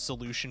necessarily the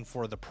solution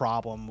for the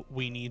problem.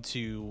 We need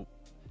to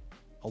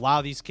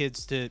allow these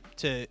kids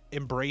to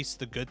embrace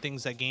the good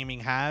things that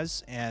gaming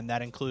has, and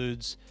that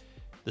includes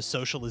the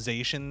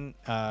socialization,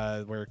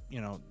 where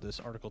this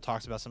article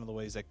talks about some of the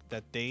ways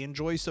that they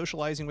enjoy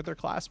socializing with their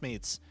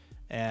classmates,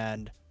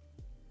 and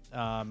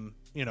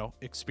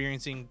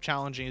experiencing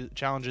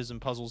challenges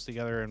and puzzles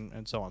together,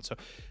 and so on. So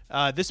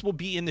this will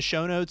be in the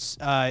show notes.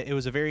 It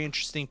was a very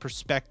interesting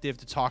perspective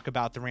to talk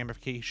about the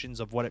ramifications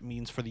of what it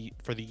means for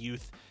the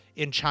youth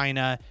in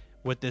China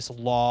with this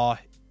law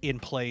in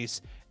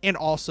place, and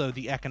also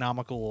the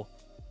economical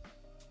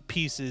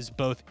pieces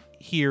both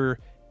here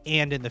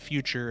and in the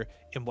future,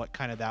 and what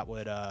kind of that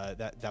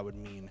would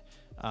mean.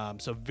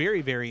 So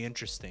very, very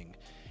interesting.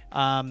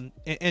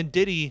 And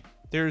Diddy,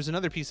 there's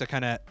another piece that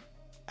kind of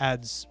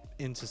adds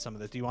into some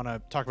of that. Do you want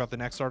to talk about the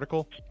next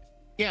article?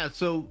 Yeah.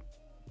 So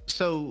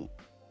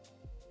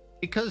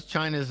because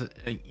China's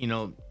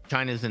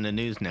in the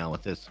news now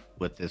with this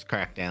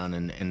crackdown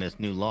and this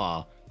new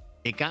law,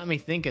 it got me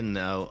thinking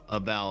though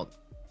about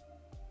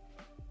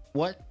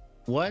what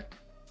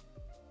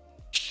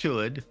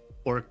should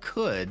or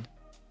could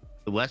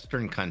the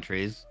Western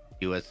countries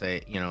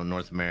USA,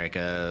 North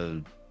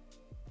America,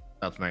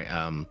 South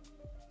America,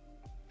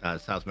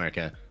 South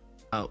America.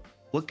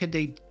 What could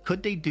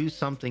they do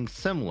something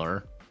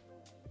similar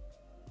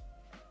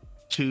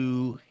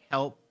to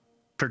help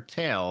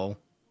curtail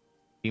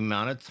the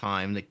amount of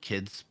time that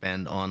kids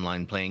spend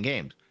online playing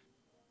games?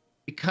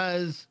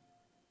 Because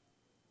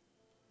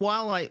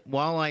while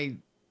I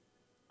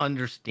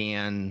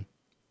understand,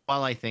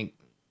 while I think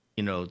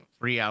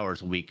 3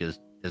 hours a week is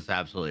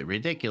absolutely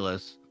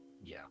ridiculous,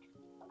 Yeah.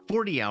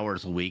 40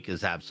 hours a week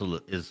is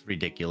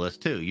ridiculous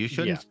too. You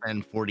shouldn't Yeah.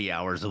 spend 40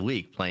 hours a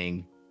week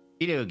playing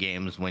video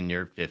games when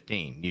you're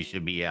 15. You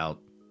should be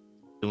out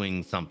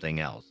doing something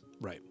else.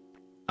 Right.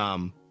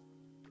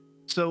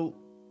 So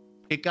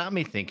it got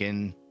me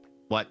thinking,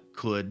 what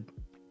could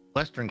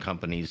Western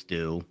companies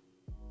do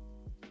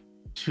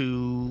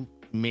to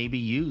maybe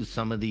use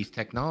some of these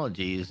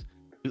technologies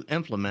to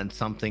implement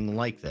something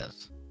like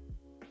this?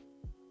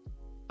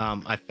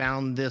 I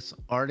found this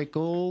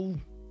article.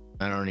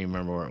 I don't even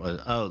remember where it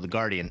was. Oh, The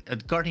Guardian. The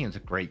Guardian's a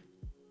great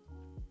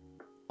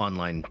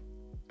online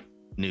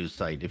news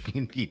site.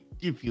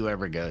 If you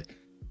ever go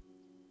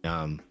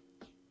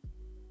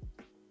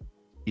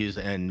use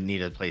and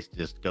need a place to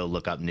just go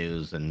look up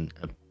news and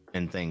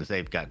things,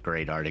 they've got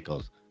great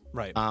articles.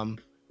 Right.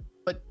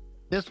 But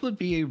this would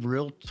be a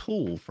real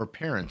tool for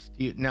parents.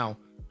 Now,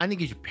 I think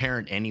you should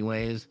parent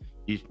anyways.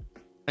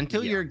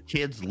 Until your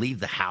kids leave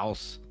the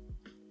house,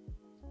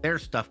 their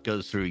stuff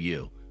goes through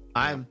you.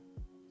 I've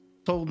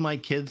told my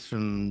kids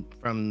from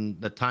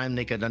the time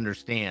they could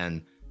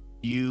understand,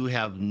 you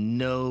have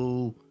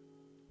no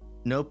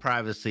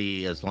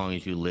privacy as long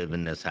as you live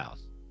in this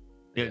house.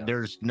 Yeah.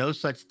 There's no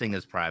such thing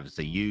as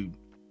privacy.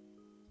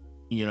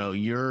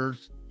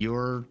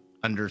 You're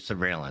under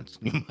surveillance.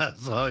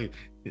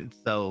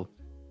 So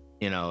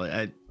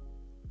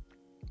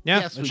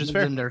yes, which is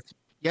fair.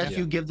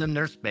 You give them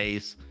their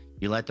space.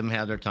 You let them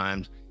have their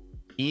times.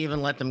 You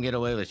even let them get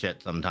away with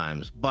shit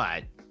sometimes.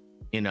 But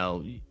you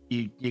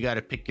got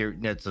to pick your.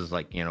 It's just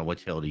like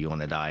which hill do you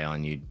want to die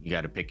on? You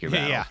got to pick your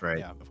battles, right?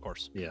 Yeah, of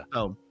course. Yeah.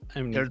 So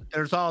I mean,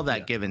 there's all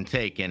that give and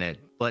take in it,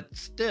 but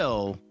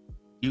still,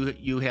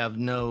 you have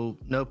no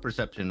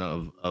perception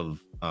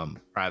of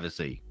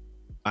privacy.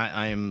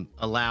 I am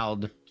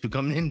allowed to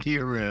come into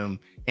your room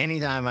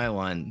anytime I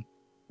want,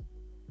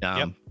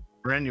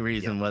 for any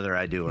reason, whether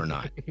I do or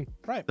not.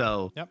 Right.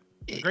 So,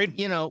 Agreed.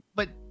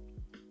 But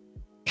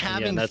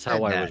having that's said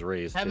how that, I was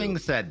raised. having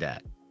said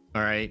that,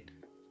 all right,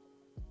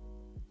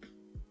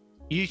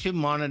 you should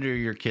monitor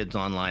your kids'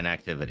 online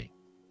activity.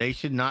 They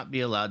should not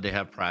be allowed to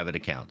have private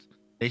accounts.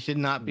 They should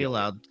not be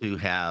allowed to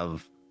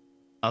have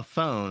a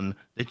phone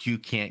that you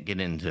can't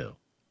get into.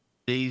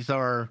 These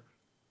are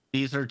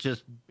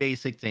just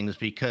basic things,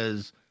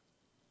 because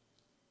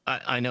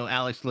I know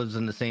Alex lives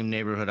in the same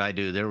neighborhood I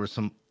do. There were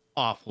some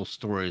awful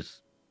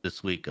stories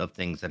this week of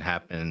things that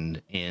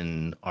happened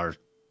in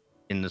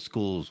the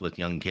schools with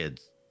young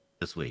kids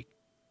this week.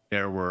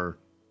 There were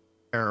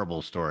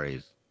terrible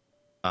stories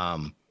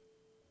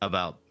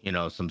about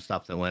some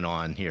stuff that went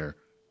on here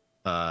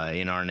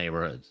in our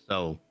neighborhood.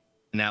 So,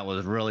 and that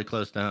was really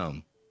close to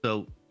home.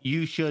 So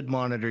you should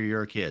monitor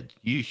your kids.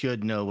 You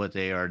should know what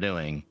they are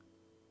doing.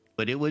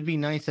 But it would be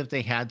nice if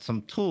they had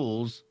some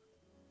tools,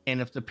 and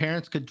if the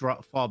parents could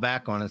fall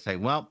back on and say,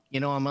 well,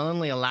 I'm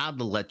only allowed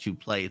to let you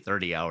play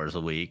 30 hours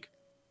a week.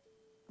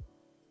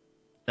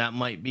 That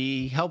might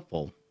be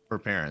helpful for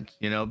parents,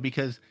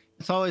 because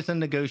it's always a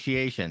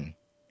negotiation.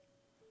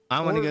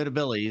 I want to go to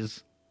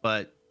Billy's,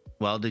 but,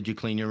 well, did you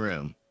clean your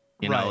room?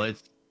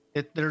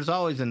 There's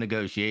always a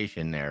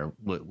negotiation there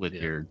with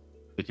your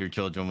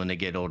children when they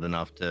get old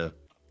enough to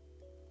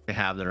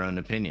have their own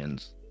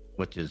opinions,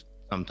 which is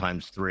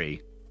sometimes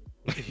 3.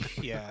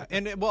 Yeah.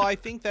 And I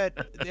think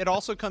that it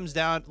also comes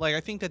down, like,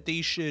 I think that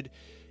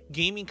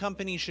gaming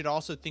companies should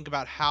also think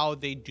about how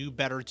they do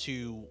better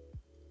to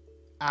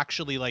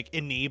actually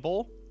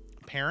enable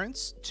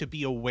parents to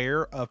be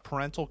aware of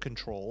parental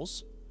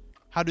controls.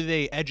 How do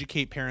they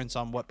educate parents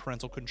on what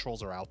parental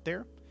controls are out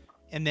there?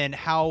 And then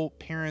how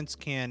parents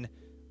can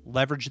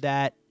leverage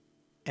that.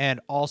 And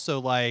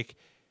also,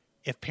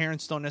 if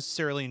parents don't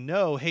necessarily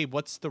know, hey,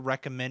 what's the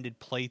recommended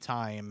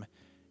playtime,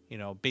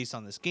 based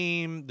on this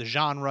game, the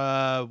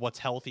genre, what's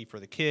healthy for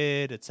the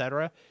kid,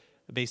 etc.,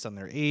 based on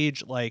their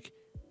age,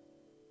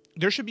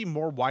 there should be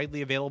more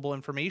widely available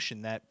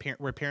information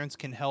where parents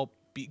can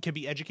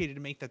be educated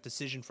to make that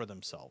decision for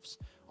themselves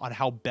on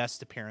how best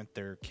to parent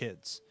their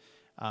kids.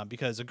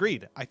 Because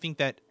agreed, I think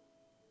that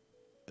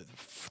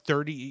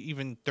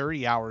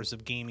 30 hours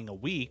of gaming a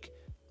week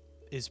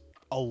is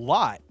a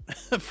lot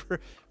for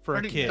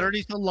a kid.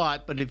 30's a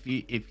lot, but if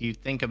you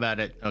think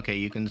about it, okay,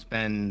 you can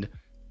spend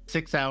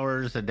 6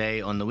 hours a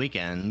day on the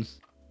weekends.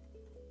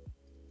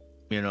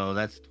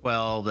 That's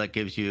 12. That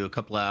gives you a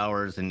couple of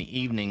hours in the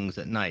evenings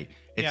at night.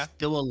 It's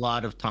still a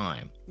lot of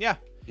time. Yeah.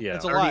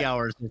 It's 30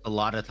 hours is a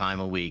lot of time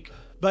a week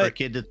for a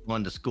kid that's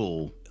going to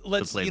school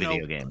to play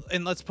video games.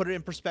 And let's put it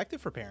in perspective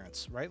for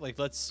parents, right?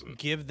 Let's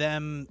give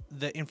them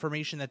the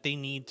information that they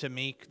need to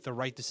make the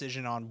right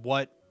decision on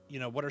what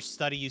are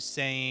studies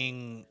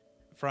saying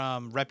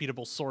from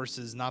reputable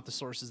sources, not the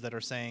sources that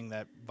are saying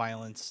that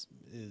violence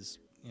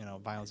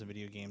in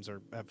video games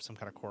have some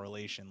kind of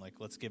correlation. Like,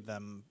 let's give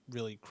them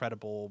really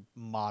credible,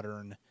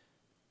 modern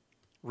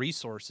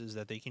resources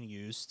that they can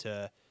use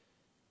to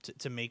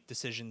make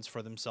decisions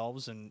for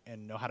themselves and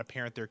know how to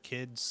parent their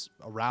kids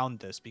around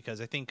this.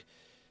 Because I think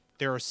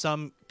there are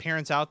some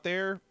parents out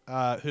there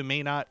who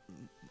may not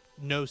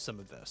know some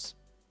of this,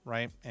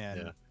 right?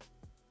 And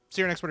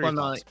Cyranex, what are your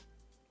thoughts?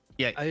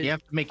 Yeah, you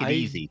have to make it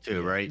easy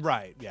too, right?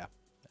 Right, yeah.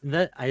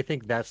 I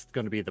think that's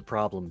going to be the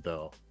problem,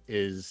 though.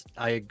 Is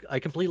I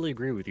completely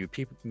agree with you.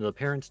 The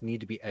parents need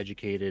to be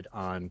educated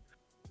on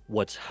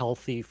what's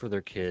healthy for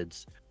their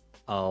kids,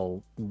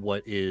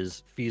 what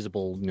is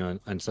feasible,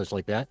 and such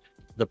like that.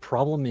 The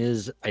problem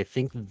is, I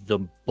think the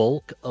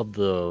bulk of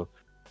the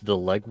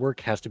legwork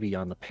has to be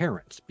on the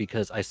parents,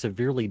 because I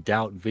severely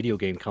doubt video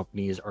game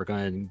companies are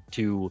going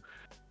to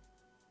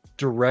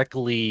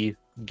directly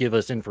give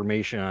us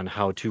information on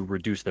how to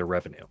reduce their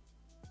revenue.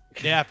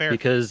 Yeah, fair.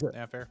 Because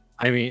fair.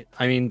 I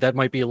mean that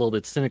might be a little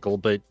bit cynical,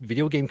 but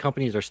video game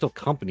companies are still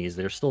companies.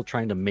 They're still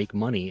trying to make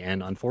money,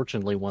 and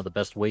unfortunately, one of the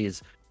best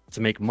ways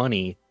to make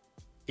money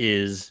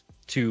is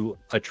to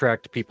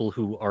attract people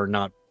who are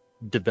not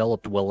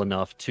developed well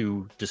enough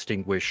to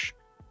distinguish,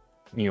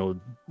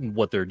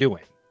 what they're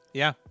doing.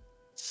 Yeah.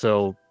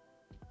 So,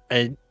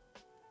 and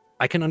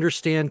I can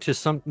understand to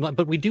some,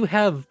 but we do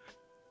have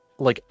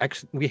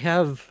we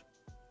have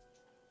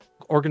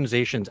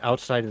organizations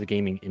outside of the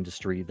gaming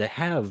industry that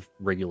have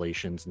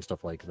regulations and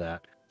stuff like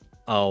that.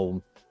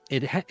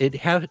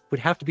 It would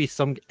have to be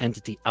some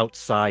entity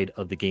outside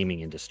of the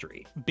gaming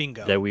industry.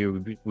 Bingo. That we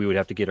would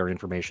have to get our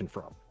information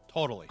from.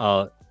 Totally.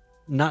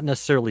 Not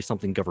necessarily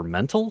something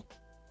governmental,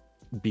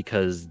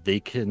 because they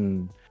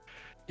can.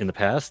 In the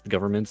past,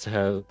 governments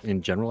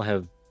in general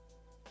have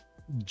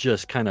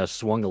just kind of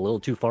swung a little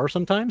too far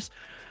sometimes.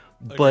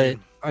 But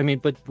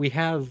but we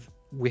have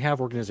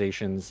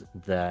organizations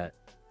that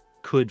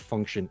could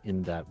function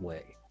in that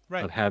way,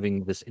 right, of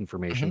having this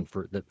information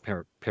for that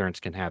parents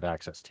can have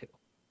access to.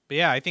 But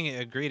yeah, I think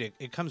agreed.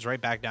 It comes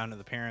right back down to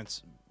the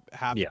parents.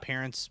 Have the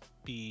parents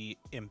be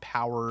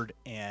empowered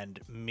and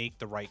make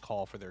the right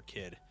call for their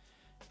kid.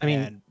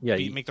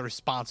 Make the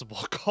responsible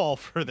call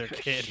for their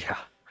kid. Yeah.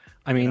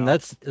 I mean,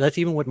 that's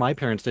even what my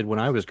parents did when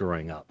I was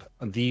growing up.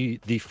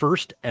 The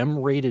first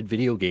M-rated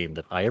video game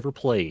that I ever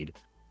played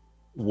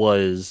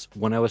was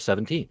when I was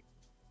 17.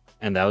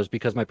 And that was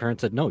because my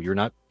parents said, no, you're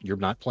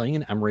not playing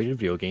an M-rated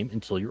video game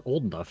until you're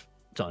old enough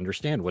to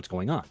understand what's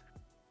going on.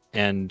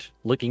 And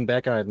looking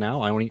back at it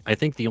now, I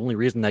think the only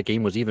reason that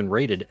game was even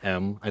rated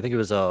M, I think it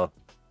was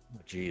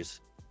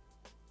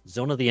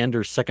Zone of the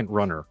Ender's Second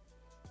Runner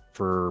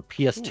for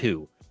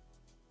PS2.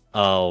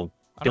 The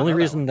only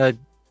reason that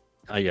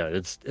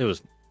it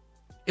was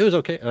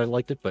okay. I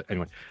liked it, but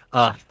anyway,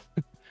 I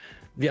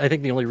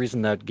think the only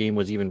reason that game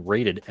was even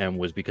rated M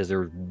was because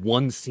there was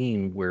one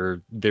scene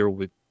where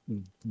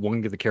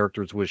one of the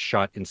characters was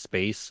shot in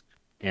space,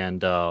 and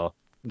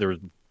there was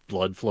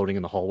blood floating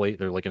in the hallway.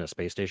 They're like in a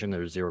space station.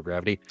 There's zero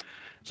gravity,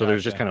 so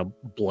there's just kind of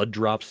blood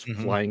drops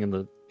flying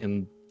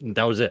and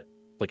that was it.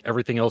 Like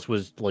everything else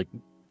was like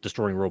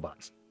destroying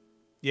robots.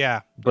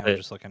 Yeah, but I'm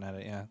just looking at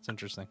it. Yeah, it's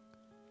interesting.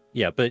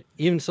 Yeah, but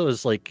even so,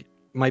 it's like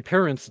my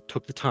parents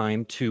took the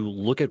time to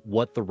look at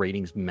what the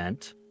ratings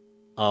meant.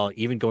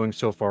 Even going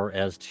so far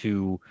as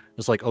to,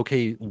 it's like,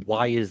 okay,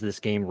 why is this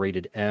game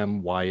rated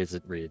M? Why is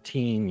it rated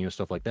teen?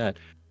 Stuff like that.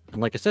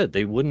 And like I said,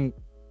 they wouldn't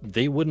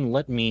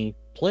let me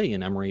play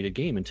an M-rated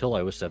game until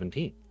I was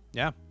 17.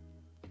 Yeah.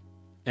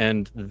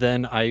 And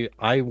then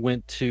I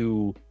went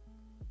to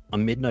a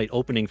midnight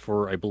opening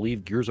for, I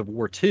believe, Gears of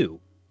War 2,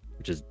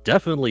 which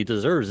definitely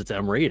deserves its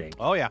M rating.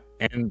 Oh yeah.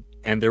 And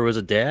there was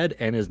a dad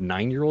and his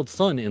 9-year-old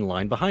son in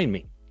line behind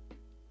me.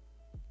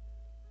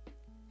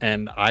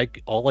 And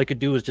all I could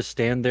do was just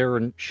stand there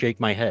and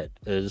shake my head.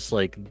 It's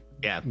like,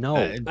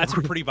 no. That's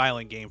a pretty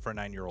violent game for a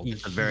 9-year-old.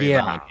 It's a very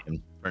violent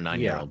game for a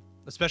 9-year-old.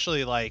 Yeah.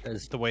 Especially like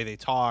the way they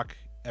talk,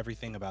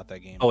 everything about that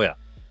game. Oh yeah.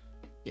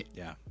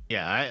 Yeah.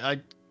 Yeah,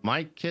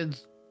 my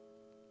kids,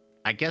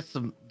 I guess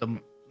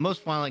the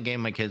most violent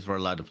game my kids were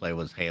allowed to play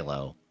was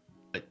Halo.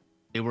 But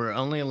they were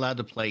only allowed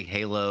to play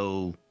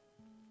Halo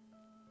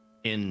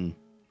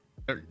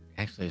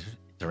actually, is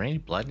there any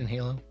blood in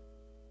Halo?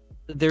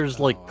 There's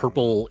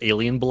purple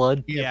alien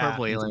blood. Yeah,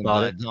 purple alien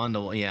blood on the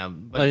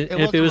But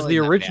if it was the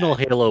original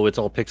Halo, it's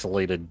all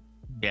pixelated.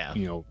 Yeah,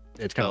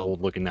 it's kind of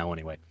old looking now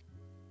anyway.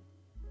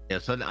 Yeah,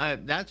 so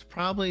that's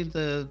probably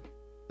the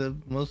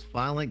most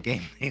violent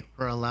game they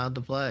were allowed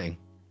to play.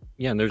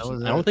 Yeah, and I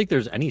don't think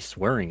there's any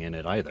swearing in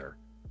it either.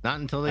 Not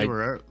until they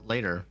were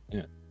later.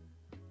 Yeah.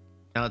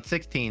 Now at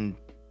 16,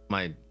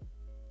 my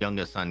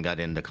youngest son got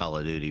into Call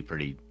of Duty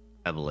pretty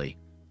heavily,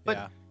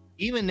 but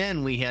even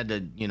then we had to,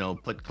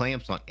 put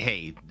clamps on.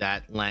 Hey,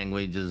 that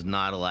language is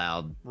not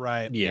allowed.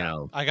 Right.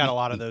 Yeah. I got a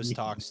lot of those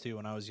talks too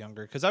when I was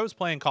younger, because I was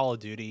playing Call of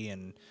Duty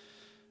and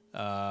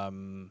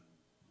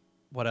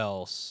What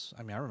else?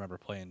 I mean, I remember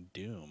playing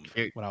Doom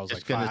when I was like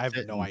Just gonna 5. I have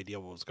sit no and- idea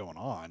what was going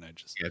on. I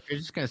just Yeah, if you're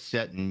just gonna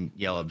sit and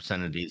yell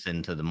obscenities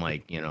into the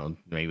mic,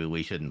 maybe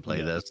we shouldn't play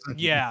Yeah. this.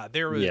 yeah,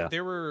 Yeah.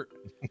 there were.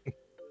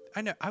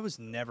 I know I was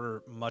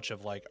never much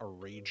of like a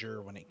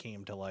rager when it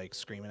came to like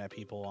screaming at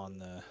people on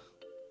the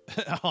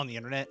on the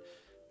internet.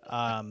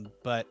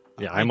 But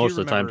Yeah, I I do most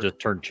of the time remember- just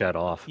turn chat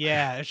off.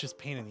 Yeah, it's just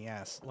pain in the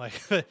ass. Like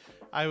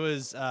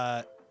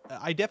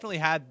I definitely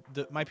had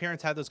my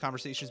parents had those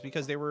conversations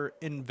because they were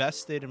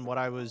invested in what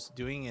I was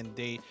doing, and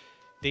they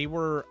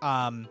were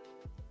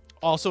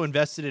also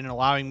invested in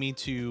allowing me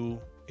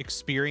to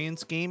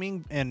experience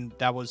gaming, and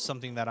that was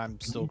something that I'm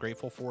still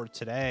grateful for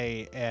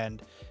today.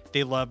 And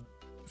they loved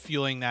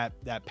feeling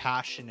that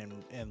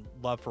passion and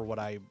love for what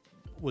I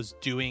was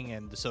doing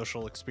and the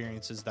social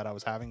experiences that I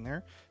was having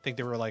there. I think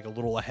they were like a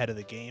little ahead of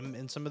the game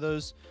in some of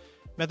those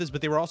methods,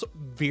 but they were also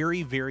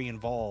very, very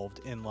involved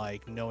in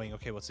like knowing,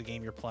 okay, what's the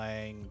game you're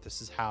playing?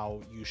 This is how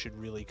you should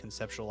really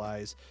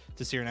conceptualize.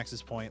 To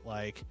Cyrenex's point,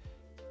 like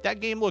that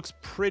game looks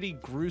pretty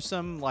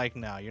gruesome. Like,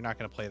 no, you're not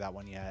going to play that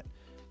one yet.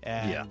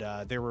 And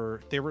there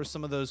were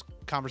some of those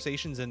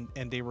conversations, and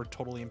they were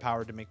totally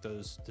empowered to make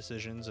those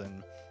decisions.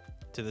 And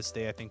to this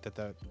day, I think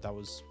that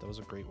was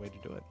a great way to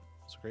do it.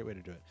 It's a great way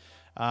to do it.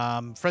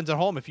 Friends at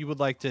home, if you would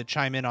like to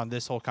chime in on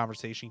this whole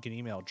conversation, you can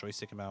email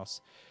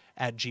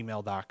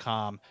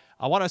joystickandmouse@gmail.com.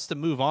 I want us to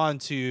move on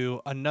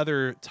to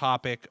another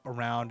topic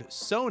around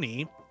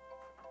Sony.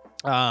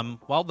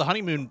 Well, the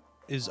honeymoon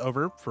is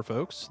over for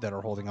folks that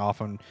are holding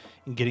off on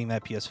getting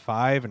that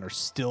PS5 and are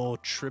still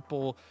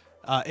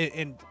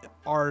and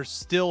are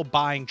still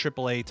buying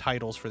AAA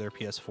titles for their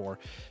PS4.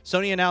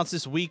 Sony announced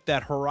this week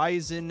that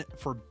Horizon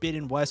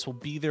Forbidden West will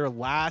be their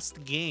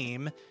last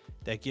game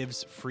that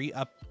gives free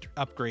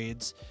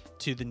upgrades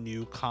to the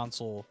new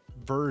console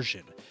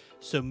version.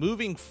 So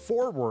moving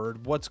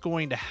forward, what's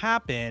going to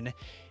happen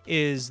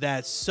is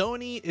that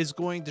Sony is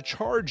going to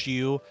charge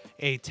you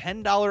a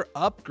 $10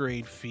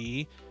 upgrade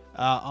fee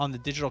on the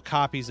digital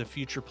copies of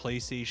future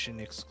PlayStation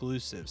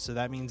exclusives. So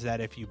that means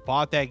that if you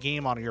bought that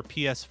game on your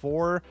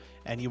PS4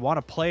 and you want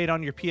to play it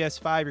on your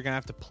PS5, you're gonna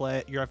have to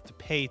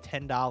pay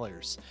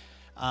 $10.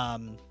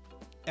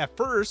 At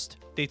first,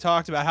 they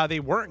talked about how they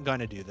weren't going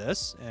to do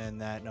this, and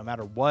that no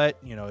matter what,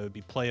 it would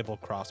be playable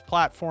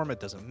cross-platform.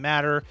 It doesn't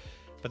matter.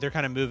 But they're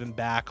kind of moving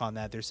back on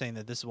that. They're saying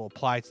that this will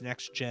apply to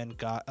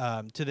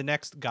to the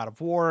next God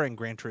of War and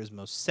Gran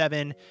Turismo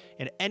 7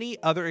 and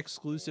any other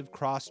exclusive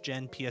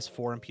cross-gen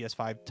PS4 and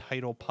PS5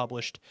 title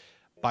published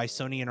by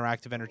Sony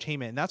Interactive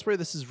Entertainment. And that's where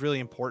this is really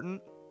important.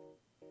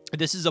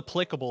 This is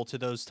applicable to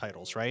those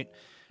titles, right?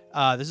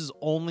 This is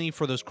only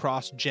for those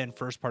cross-gen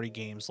first-party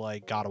games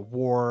like God of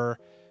War,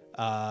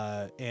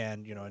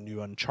 and a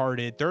new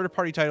Uncharted.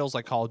 Third-party titles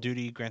like Call of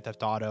Duty, Grand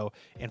Theft Auto,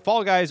 and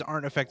Fall Guys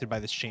aren't affected by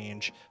this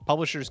change.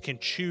 Publishers can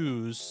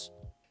choose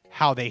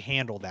how they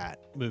handle that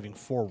moving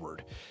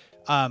forward.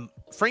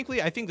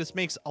 Frankly, I think this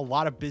makes a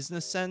lot of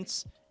business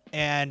sense,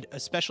 and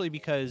especially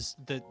because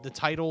the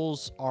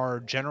titles are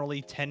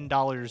generally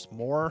 $10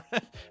 more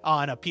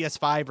on a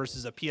PS5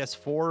 versus a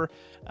PS4.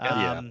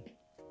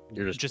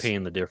 You're just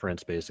paying the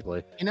difference,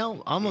 basically.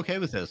 I'm okay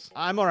with this.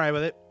 I'm all right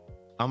with it.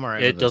 I'm all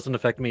right. It doesn't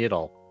affect me at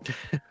all.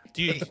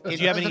 Do you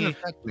have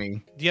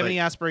any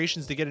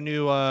aspirations to get a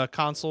new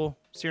console,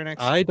 Cyrenex?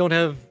 I don't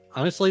have.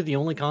 Honestly, the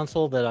only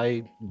console that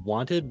I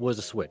wanted was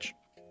a Switch,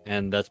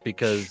 and that's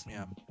because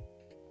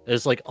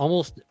it's like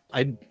almost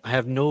I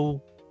have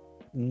no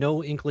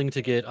inkling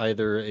to get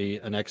either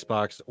an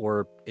Xbox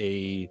or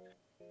a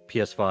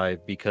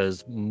PS5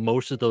 because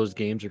most of those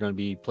games are going to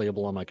be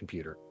playable on my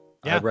computer.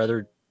 Yeah.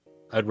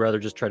 I'd rather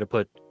just try to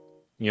put,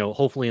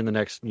 hopefully in the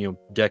next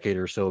decade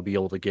or so, be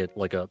able to get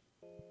like a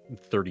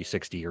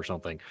 3060 or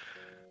something.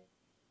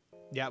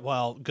 Yeah,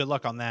 well, good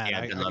luck on that.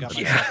 Yeah, I good luck got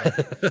with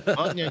myself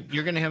Well,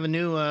 you're gonna have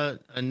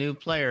a new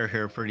player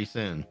here pretty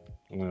soon.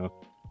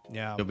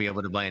 Yeah. You'll be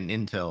able to buy an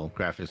Intel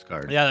graphics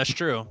card. Yeah, that's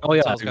true. Oh,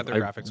 yeah, Intel's got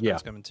their graphics yeah.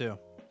 cards coming too.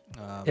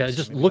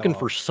 Just looking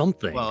for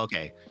something. Well,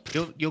 okay.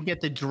 You'll get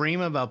to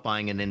dream about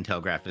buying an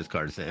Intel graphics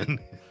card soon.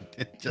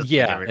 Just like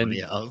Yeah,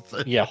 everybody else.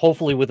 Yeah,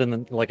 hopefully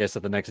within like I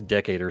said, the next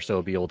decade or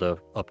so, be able to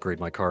upgrade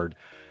my card.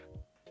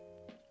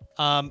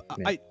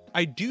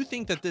 I do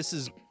think that this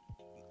is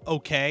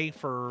okay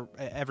for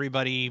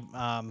everybody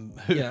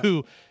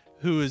who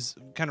is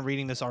kind of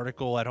reading this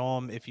article at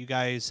home. If you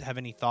guys have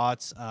any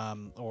thoughts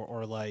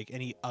or like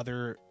any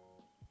other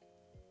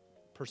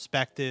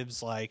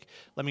perspectives, like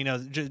let me know.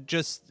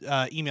 Just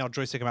email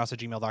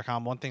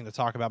joystickandmouse@gmail.com. One thing to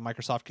talk about: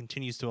 Microsoft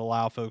continues to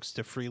allow folks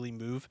to freely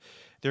move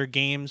their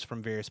games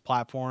from various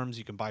platforms.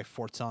 You can buy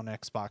Forza on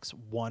Xbox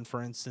One,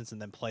 for instance,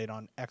 and then play it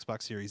on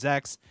Xbox Series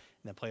X,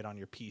 and then play it on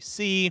your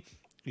PC.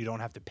 You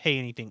don't have to pay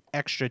anything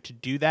extra to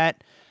do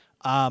that.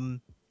 I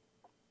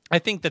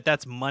think that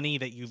that's money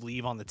that you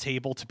leave on the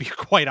table, to be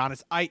quite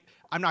honest. I'm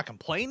not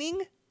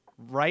complaining,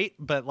 right?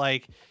 But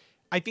like,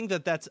 I think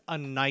that that's a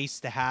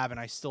nice to have, and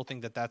I still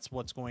think that that's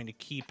what's going to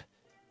keep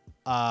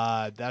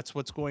a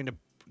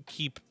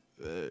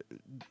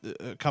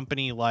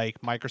company like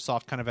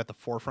Microsoft kind of at the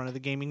forefront of the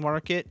gaming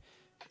market,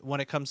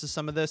 when it comes to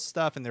some of this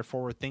stuff, and they're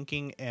forward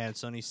thinking, and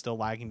Sony's still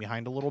lagging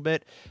behind a little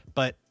bit.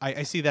 But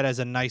I see that as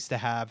a nice to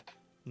have,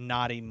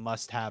 not a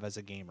must have as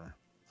a gamer.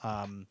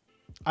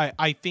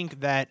 I think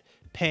that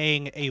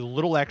paying a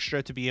little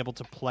extra to be able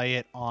to play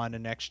it on a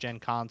next gen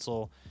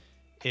console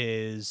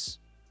is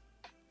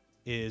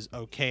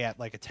okay at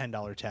like a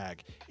 $10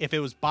 tag. If it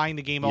was buying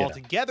the game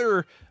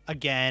altogether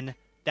again,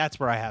 that's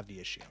where I have the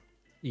issue.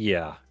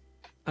 Yeah.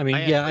 I mean,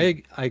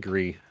 I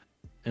agree.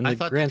 And I the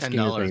thought grand the scheme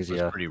of $10 things,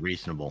 was pretty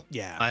reasonable.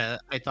 Yeah.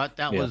 I thought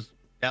that was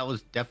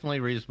definitely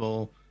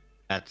reasonable.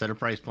 That's at a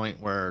price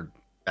point where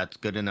that's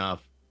good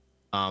enough.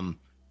 And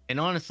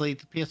honestly,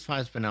 the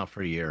PS5's been out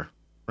for a year,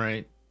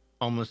 right?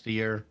 Almost a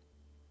year.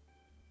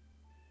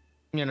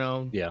 You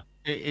know,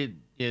 it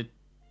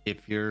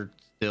if you're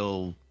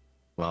still,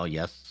 well,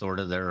 yes, sort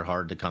of, they're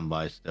hard to come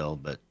by still,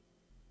 but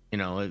you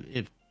know,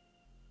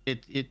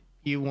 if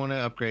you want to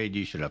upgrade,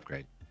 you should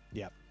upgrade.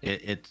 Yeah.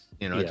 It's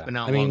it's been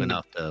out long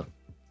enough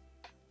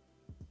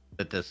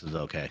that this is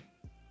okay.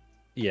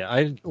 Yeah,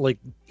 I like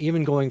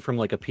even going from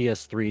like a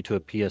PS3 to a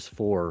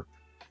PS4.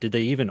 Did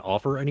they even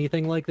offer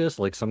anything like this,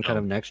 like some kind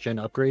of next gen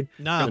upgrade?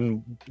 No.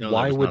 And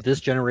why would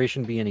this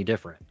generation be any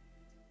different?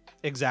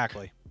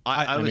 Exactly.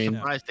 I was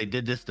surprised they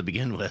did this to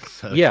begin with.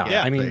 So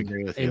I mean, I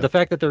agree with you. the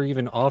fact that they're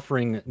even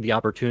offering the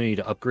opportunity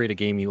to upgrade a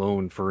game you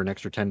own for an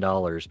extra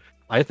 $10,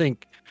 I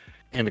think,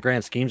 in the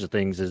grand schemes of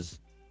things, is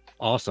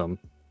awesome.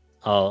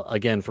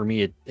 Again, for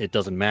me, it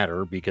doesn't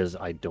matter because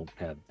I don't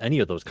have any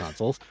of those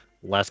consoles.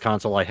 Last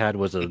console I had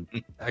was a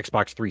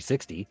Xbox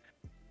 360,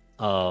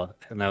 and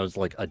that was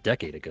like a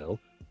decade ago.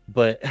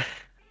 But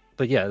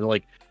yeah,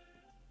 like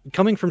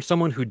coming from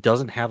someone who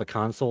doesn't have a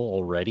console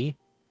already,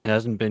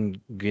 hasn't been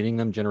getting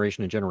them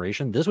generation to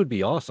generation, this would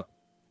be awesome.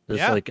 This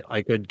like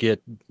I could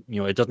get,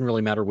 it doesn't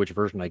really matter which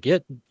version I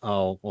get.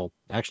 Well,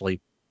 actually,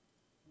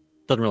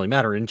 doesn't really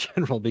matter in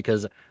general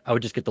because I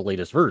would just get the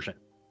latest version.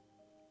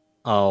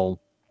 But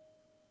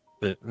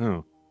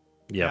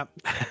yeah.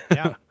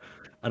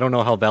 I don't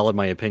know how valid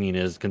my opinion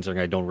is, considering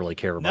I don't really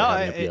care about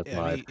having a PS5.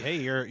 I mean, hey,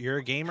 you're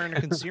a gamer and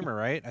a consumer,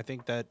 right? I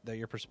think that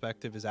your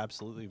perspective is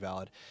absolutely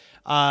valid.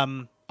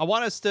 I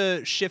want us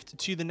to shift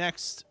to the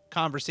next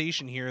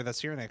conversation here that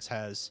Cyrenix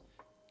has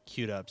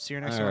queued up.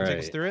 Cyrenix, you want to take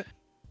us through it?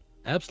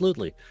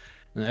 Absolutely.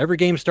 Now, every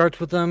game starts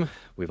with them.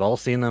 We've all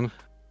seen them.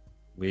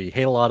 We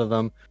hate a lot of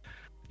them.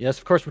 Yes,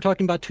 of course, we're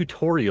talking about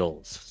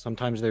tutorials.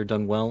 Sometimes they're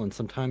done well, and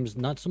sometimes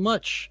not so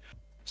much.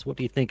 So what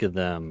do you think of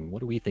them?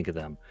 What do we think of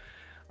them?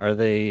 Are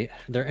there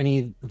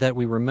any that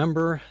we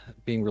remember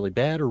being really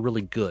bad or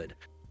really good?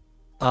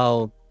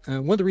 One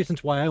of the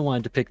reasons why I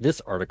wanted to pick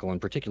this article in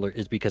particular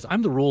is because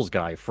I'm the rules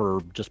guy for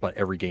just about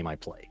every game I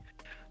play.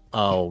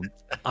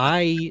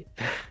 I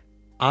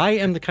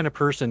am the kind of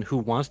person who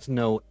wants to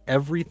know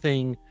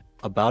everything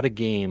about a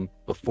game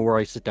before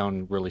I sit down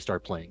and really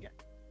start playing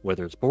it,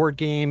 whether it's board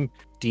game,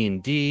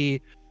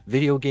 D&D,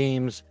 video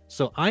games.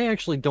 So I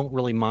actually don't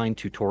really mind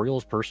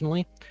tutorials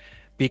personally,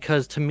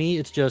 because to me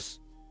it's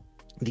just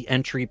the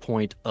entry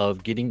point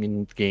of getting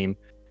in the game,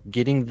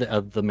 getting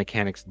the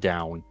mechanics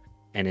down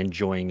and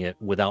enjoying it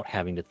without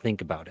having to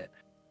think about it.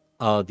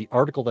 The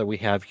article that we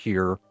have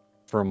here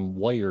from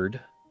Wired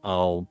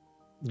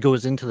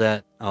goes into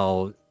that,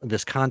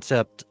 this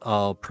concept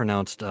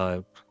pronounced,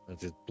 I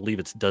believe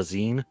it's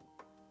Dazin,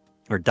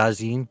 or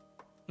Dazin,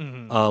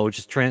 which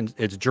is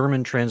it's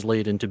German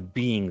translated into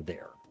being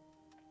there.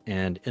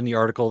 And in the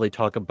article, they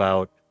talk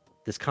about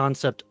this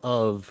concept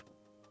of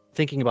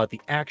thinking about the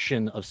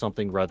action of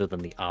something rather than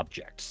the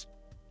objects.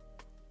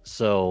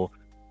 So,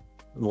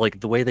 like,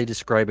 the way they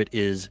describe it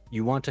is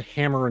you want to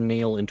hammer a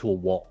nail into a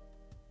wall.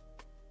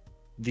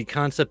 The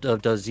concept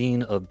of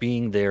Dazin, of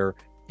being there,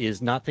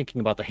 is not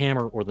thinking about the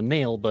hammer or the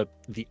nail, but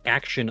the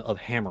action of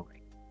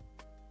hammering.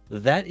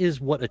 That is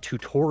what a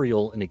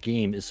tutorial in a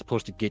game is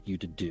supposed to get you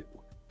to do,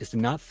 is to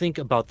not think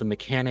about the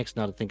mechanics,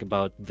 not to think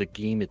about the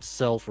game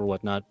itself or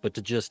whatnot, but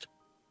to just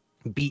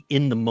be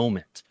in the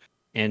moment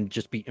and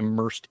just be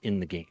immersed in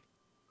the game.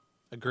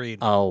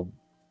 Agreed.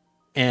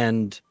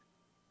 And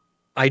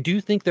I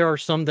do think there are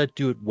some that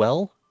do it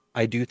well.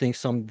 I do think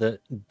some that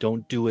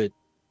don't do it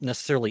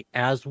necessarily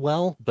as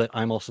well, but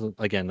I'm also,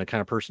 again, the kind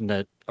of person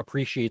that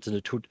appreciates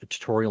a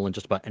tutorial in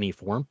just about any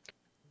form.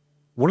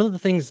 One of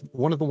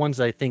the ones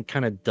that I think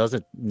kind of does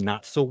it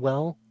not so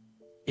well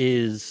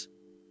is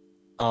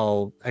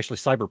actually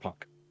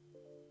Cyberpunk.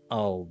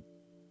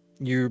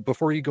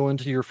 Before you go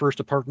into your first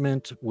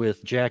apartment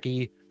with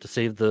Jackie to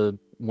save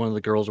one of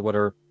the girls or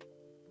whatever,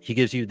 he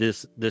gives you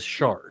this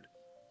shard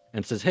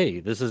and says, "Hey,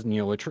 this is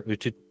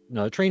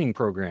a training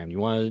program. You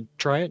want to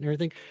try it and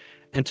everything."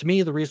 And to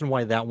me, the reason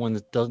why that one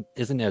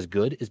isn't as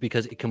good is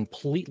because it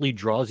completely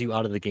draws you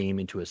out of the game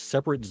into a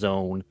separate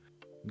zone,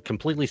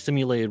 completely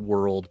simulated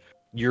world.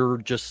 You're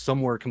just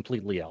somewhere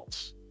completely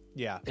else.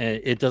 Yeah. And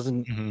it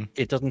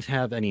doesn't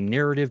have any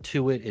narrative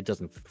to it. It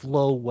doesn't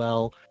flow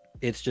well.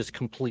 It's just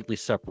completely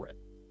separate.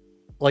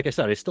 Like I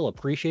said, I still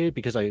appreciate it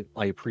because I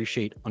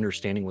appreciate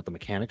understanding what the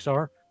mechanics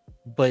are,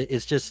 but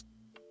it's just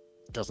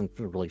doesn't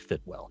really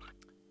fit well.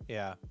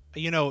 Yeah.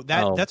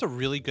 Oh. That's a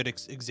really good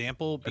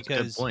example, That's a good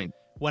because point.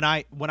 when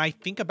I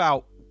think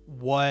about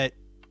what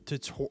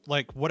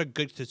what a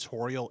good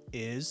tutorial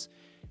is,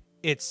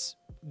 it's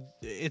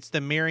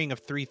the marrying of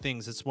three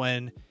things. It's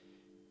when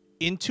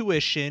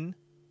intuition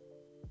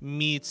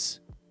meets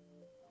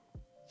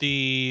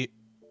the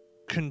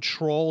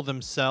control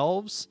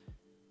themselves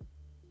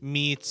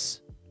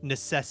meets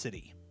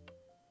necessity.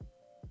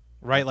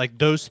 Right? Like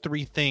those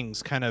three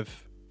things kind of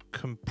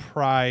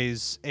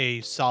comprise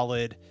a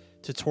solid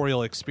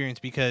tutorial experience,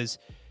 because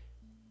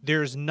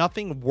there's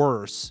nothing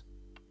worse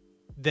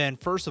than,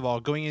 first of all,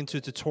 going into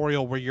a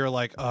tutorial where you're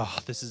like, oh,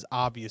 this is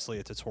obviously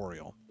a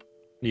tutorial.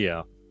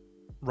 Yeah.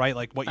 Right?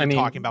 Like what you're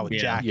talking about with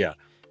Jackie. Yeah.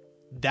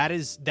 That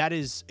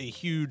is a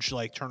huge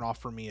like turn off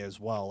for me as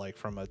well, like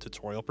from a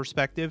tutorial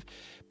perspective.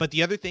 But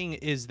the other thing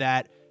is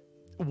that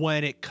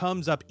when it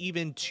comes up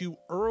even too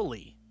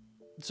early,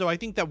 so I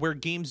think that where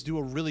games do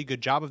a really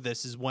good job of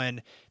this is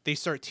when they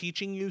start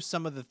teaching you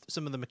some of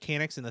the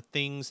mechanics and the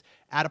things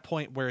at a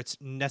point where it's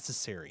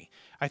necessary.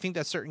 I think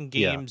that certain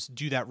games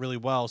do that really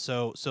well.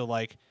 So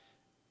like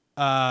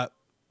a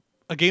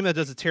game that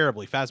does it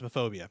terribly,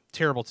 Phasmophobia,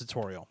 terrible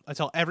tutorial. I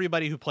tell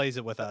everybody who plays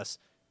it with us,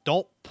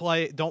 don't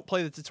play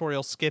the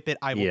tutorial, skip it.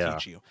 I will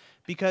teach you.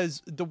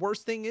 Because the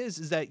worst thing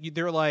is that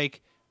they're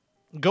like,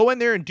 go in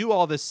there and do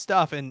all this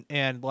stuff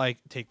and like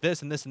take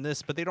this and this and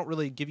this, but they don't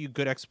really give you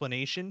good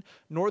explanation,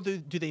 nor do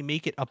they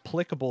make it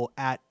applicable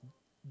at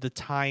the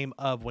time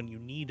of when you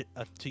need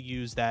to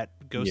use that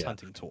ghost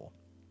hunting tool.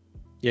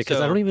 Yeah, because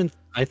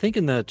I think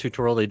in the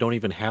tutorial they don't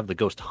even have the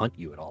ghost hunt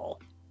you at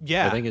all.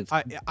 Yeah, I think it's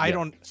I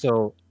don't.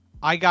 So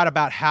I got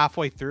about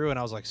halfway through and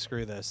I was like,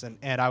 screw this,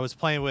 and I was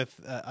playing with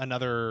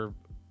another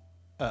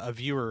a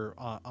viewer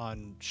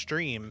on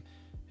stream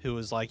who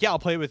was like, yeah, I'll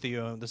play with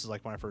you. And this is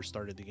like when I first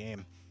started the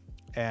game.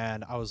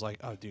 And I was like,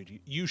 oh, dude,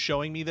 you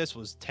showing me this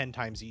was 10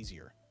 times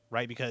easier,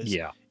 right? Because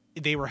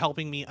they were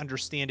helping me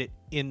understand it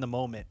in the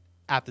moment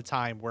at the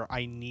time where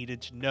I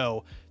needed to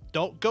know,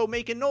 don't go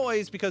making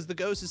noise because the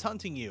ghost is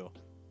hunting you.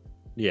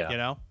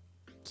 Yeah.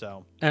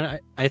 So. And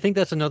I think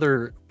that's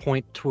another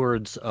point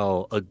towards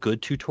a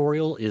good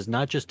tutorial is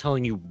not just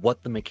telling you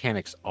what the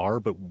mechanics are,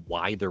 but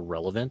why they're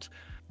relevant.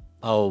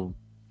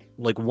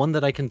 Like one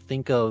that I can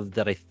think of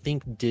that I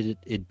think did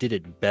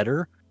it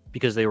better,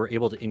 because they were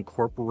able to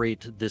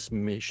incorporate this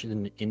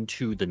mission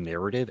into the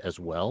narrative as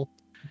well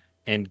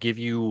and give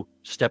you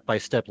step by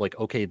step, like,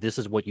 okay, this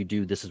is what you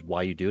do. This is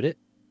why you do it.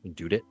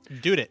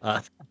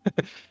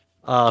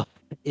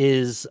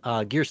 Is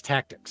Gears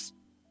Tactics.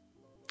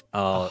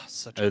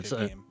 Such a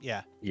good game.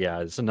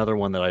 Yeah, it's another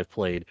one that I've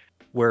played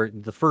where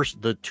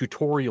the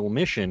tutorial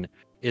mission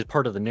is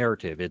part of the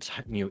narrative. It's,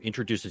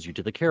 introduces you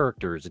to the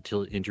characters, it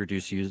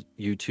introduces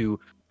you to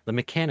the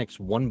mechanics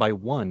one by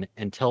one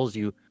and tells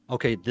you,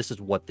 okay, this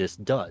is what this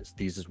does.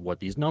 This is what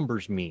these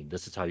numbers mean.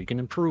 This is how you can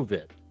improve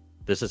it.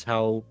 This is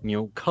how,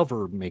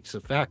 cover makes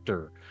a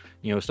factor,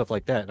 stuff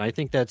like that. And I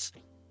think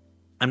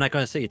I'm not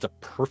going to say it's a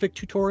perfect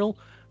tutorial,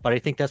 but I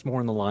think that's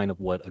more in the line of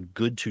what a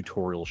good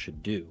tutorial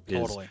should do.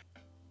 Totally.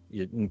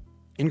 Is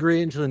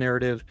integrate into the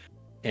narrative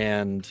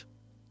and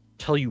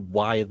tell you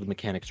why the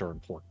mechanics are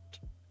important.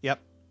 Yep.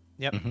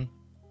 Mm-hmm.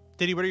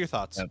 Diddy, what are your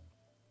thoughts? Yep.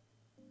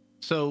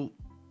 So,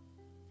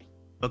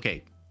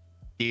 okay,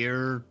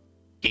 dear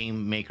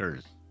game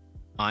makers,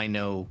 I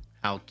know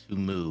how to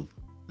move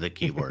the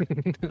keyboard.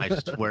 I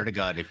swear to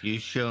God, if you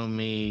show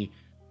me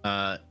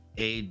AWSDF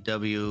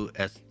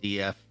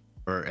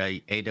or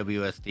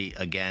AWSD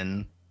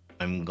again,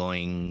 I'm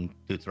going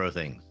to throw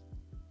things.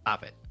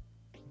 Stop it.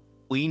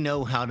 We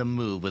know how to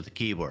move with the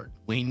keyboard.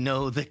 We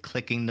know that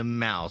clicking the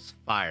mouse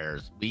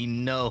fires. We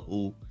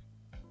know.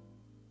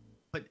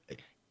 But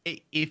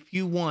if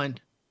you want,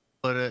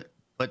 put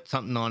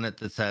something on it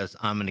that says,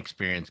 I'm an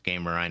experienced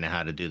gamer. I know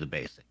how to do the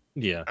basics.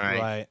 Yeah. All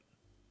right.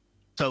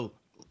 So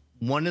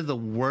one of the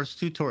worst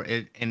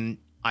tutorials, and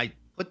I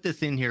put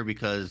this in here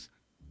because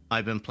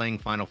I've been playing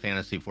Final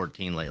Fantasy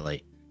 14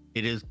 lately.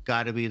 It has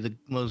got to be the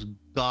most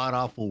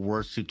god-awful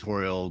worst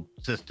tutorial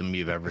system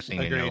you've ever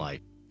seen in your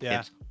life. Yeah.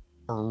 It's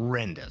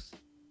horrendous.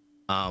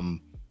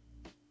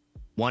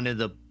 One of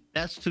the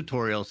best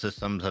tutorial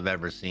systems I've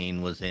ever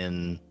seen was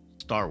in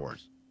Star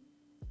Wars.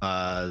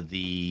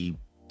 The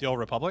Old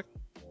Republic?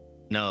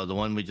 No, the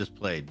one we just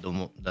played,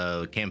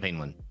 the campaign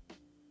one.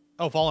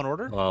 Oh, Fallen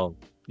Order? Oh,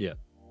 yeah.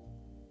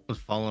 Was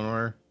Fallen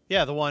Order?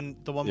 Yeah, the one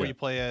where you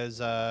play as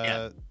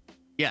the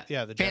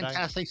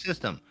fantastic Jedi.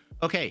 System.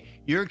 Okay,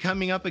 you're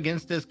coming up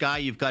against this guy,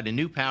 you've got a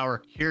new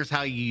power, here's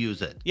how you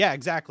use it. Yeah,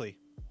 exactly.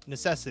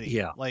 Necessity.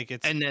 Yeah. Like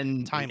it's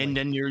timely. And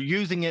then you're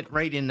using it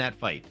right in that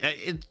fight.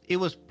 It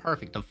was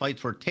perfect. The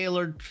fights were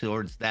tailored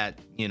towards that,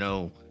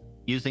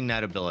 using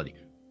that ability.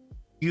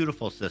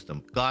 Beautiful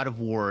system. God of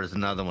War is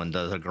another one,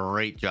 does a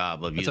great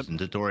job of using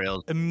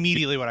tutorials.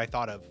 Immediately what I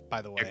thought of,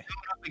 by the way. You're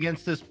coming up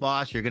against this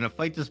boss, you're gonna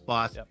fight this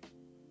boss. Yep.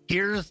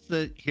 Here's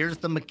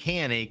the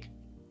mechanic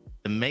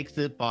that makes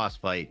the boss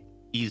fight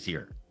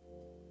easier.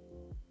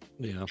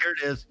 Yeah. Here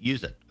it is,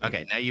 use it.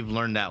 Okay, now you've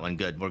learned that one.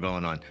 Good, we're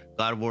going on.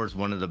 God of War is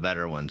one of the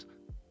better ones.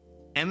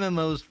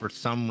 MMOs for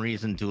some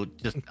reason do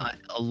just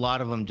a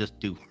lot of them just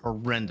do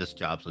horrendous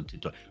jobs with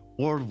tutorial.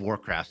 World of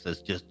Warcraft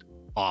is just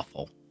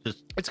awful.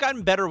 Just It's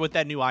gotten better with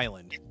that new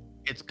island.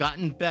 it's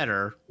gotten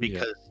better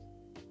because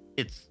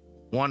it's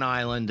one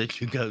island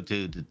that you go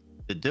to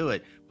do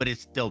it, but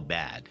it's still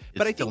bad.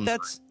 But I think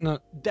that's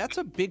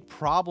a big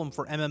problem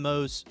for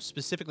MMOs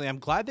specifically. I'm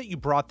glad that you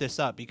brought this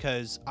up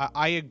because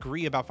I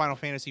agree about Final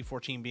Fantasy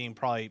 14 being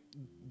probably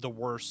the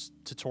worst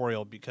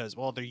tutorial because,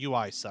 well, their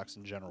UI sucks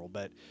in general,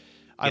 but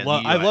I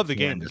love the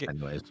game.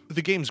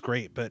 The game's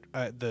great, but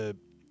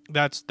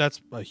that's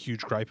a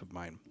huge gripe of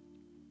mine.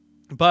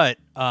 But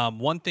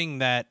one thing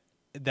that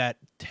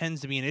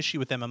tends to be an issue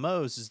with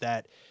MMOs is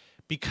that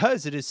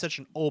because it is such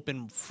an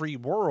open, free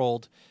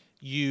world,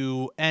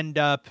 you end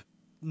up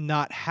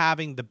not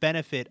having the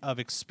benefit of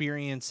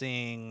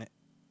experiencing,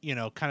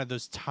 kind of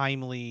those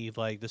timely,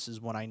 like, this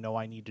is when I know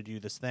I need to do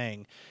this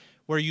thing.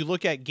 Where you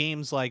look at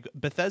games like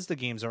Bethesda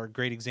games are a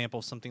great example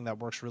of something that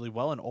works really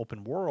well in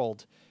open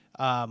world,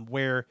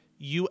 where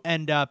you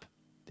end up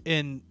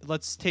in,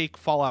 let's take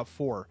Fallout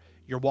 4.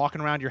 You're walking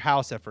around your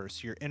house at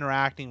first. You're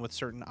interacting with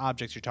certain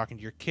objects. You're talking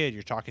to your kid.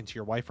 You're talking to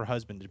your wife or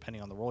husband,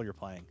 depending on the role you're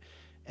playing.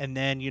 And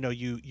then,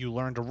 you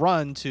learn to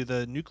run to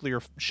the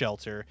nuclear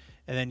shelter,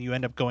 and then you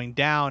end up going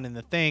down in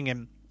the thing,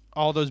 and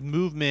all those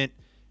movement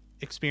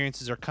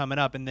experiences are coming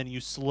up, and then you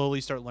slowly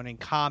start learning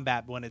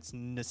combat when it's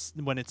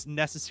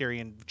necessary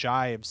and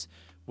jives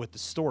with the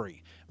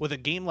story. With a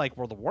game like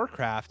World of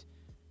Warcraft,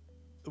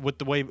 with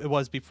the way it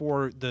was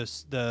before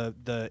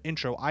the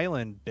intro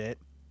island bit,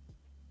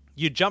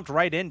 you jumped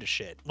right into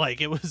shit.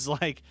 Like, it was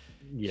like,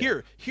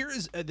 here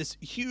is this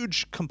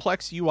huge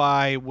complex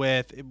UI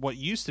with what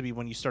used to be,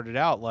 when you started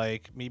out,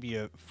 like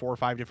maybe 4 or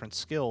 5 different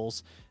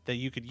skills that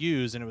you could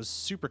use, and it was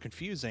super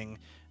confusing.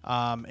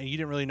 And you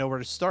didn't really know where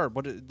to start.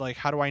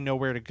 How do I know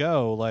where to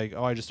go? Like,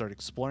 I just started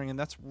exploring, and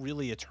that's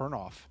really a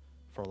turnoff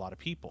for a lot of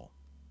people,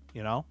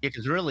 Yeah,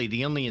 because really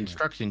the only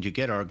instructions you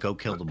get are go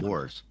kill the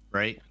boars,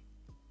 right?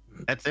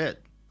 That's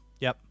it.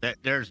 Yep.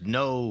 There's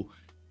no,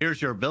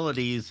 here's your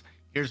abilities,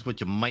 here's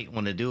what you might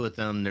want to do with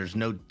them. There's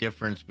no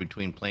difference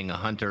between playing a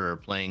hunter or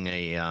playing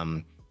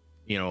a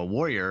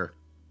warrior.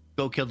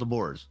 Go kill the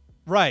boars.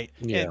 Right.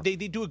 Yeah. And they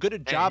do a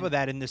good job of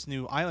that in this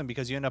new island,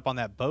 because you end up on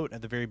that boat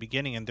at the very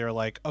beginning, and they're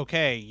like,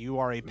 okay, you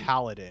are a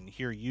paladin.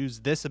 Here,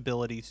 use this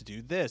ability to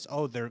do this.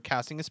 Oh, they're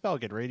casting a spell.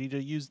 Get ready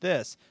to use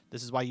this.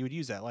 This is why you would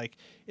use that. Like,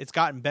 it's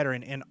gotten better.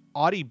 And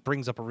Audie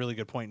brings up a really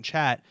good point in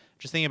chat.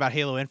 Just thinking about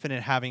Halo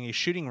Infinite having a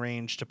shooting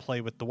range to play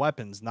with the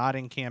weapons, not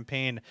in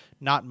campaign,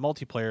 not in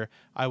multiplayer.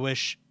 I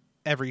wish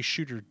every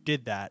shooter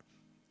did that.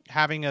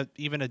 Having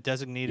even a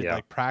designated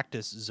like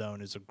practice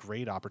zone is a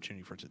great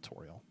opportunity for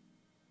tutorial.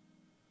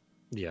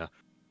 Yeah.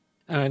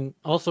 And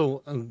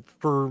also,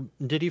 for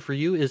Diddy, for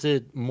you, is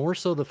it more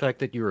so the fact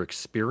that you're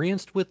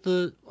experienced with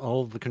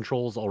all of the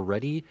controls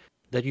already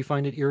that you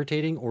find it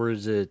irritating, or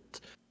is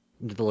it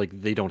like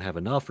they don't have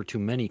enough or too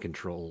many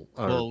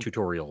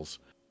tutorials?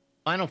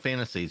 Final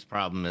Fantasy's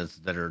problem is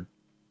that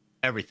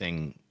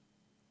everything,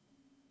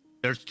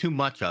 there's too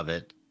much of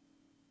it,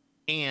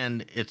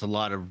 and it's a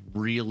lot of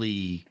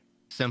really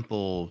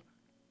simple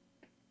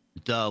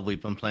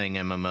we've been playing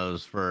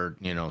MMOs for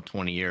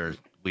 20 years.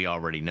 We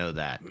already know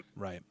that.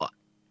 Right.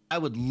 I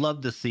would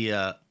love to see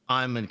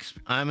I'm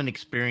an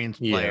experienced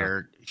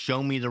player.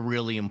 Show me the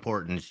really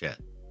important shit.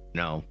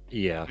 No.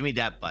 Yeah. Give me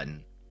that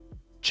button.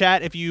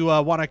 Chat, if you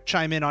want to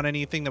chime in on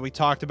anything that we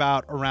talked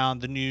about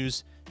around the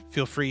news,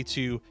 feel free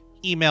to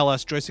email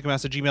us,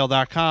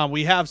 joystickmouse@gmail.com.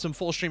 We have some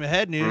full stream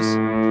ahead news.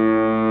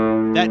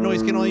 That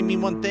noise can only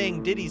mean one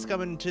thing. Diddy's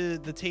coming to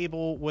the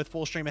table with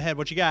full stream ahead.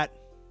 What you got?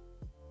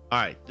 All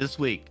right. This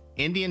week,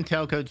 Indian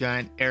telco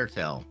giant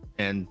Airtel.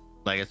 And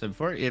like I said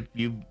before, if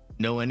you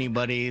know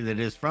anybody that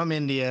is from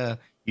India,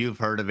 you've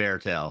heard of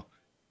Airtel.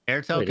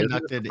 Airtel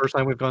conducted. Is this the first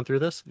time we've gone through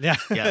this? Yeah.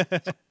 Yeah,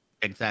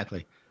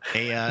 exactly.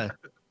 Airtel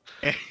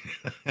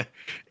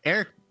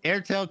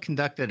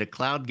conducted a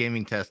cloud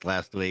gaming test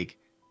last week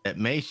that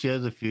may show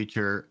the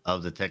future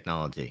of the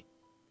technology.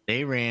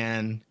 They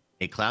ran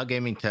a cloud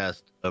gaming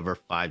test over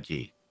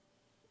 5G,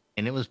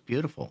 and it was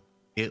beautiful.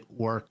 It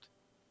worked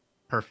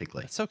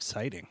perfectly. That's so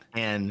exciting.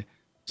 And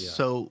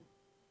so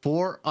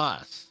for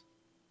us,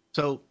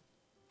 so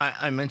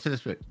I mentioned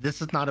this, but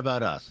this is not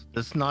about us.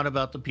 This is not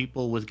about the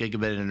people with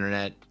gigabit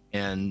internet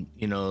and,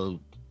 the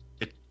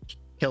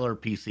killer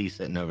PC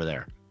sitting over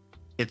there.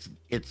 It's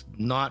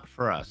not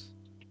for us.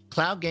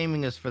 Cloud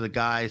gaming is for the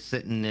guys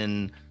sitting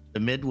in the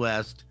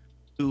Midwest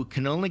who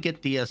can only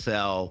get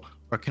DSL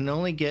or can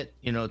only get,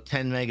 10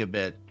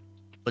 megabit,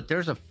 but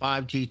there's a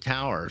 5G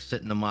tower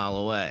sitting a mile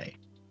away.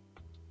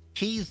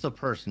 He's the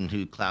person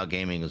who cloud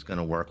gaming is going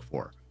to work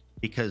for,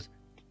 because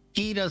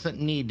he doesn't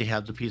need to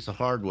have the piece of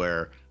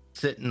hardware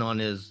sitting on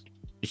his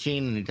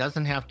machine, and he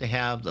doesn't have to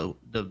have the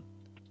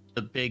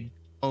big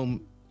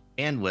home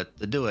bandwidth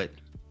to do it.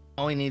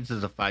 All he needs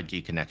is a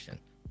 5G connection.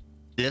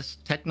 This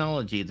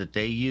technology that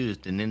they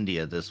used in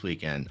India this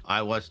weekend,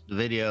 I watched the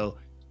video.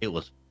 It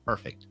was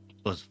perfect.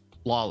 It was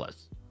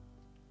flawless.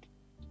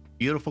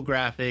 Beautiful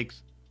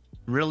graphics,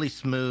 really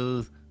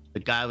smooth, the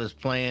guy was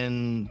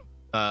playing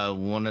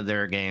one of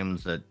their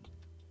games that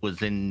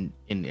was in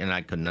and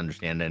I couldn't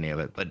understand any of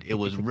it, but it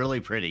was really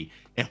pretty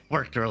and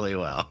worked really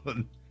well.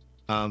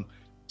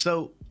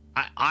 So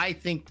I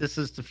think this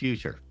is the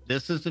future.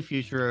 This is the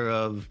future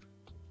of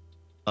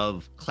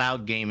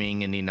cloud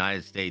gaming in the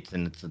United States,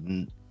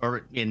 and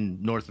or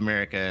in North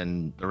America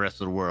and the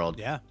rest of the world.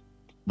 Yeah.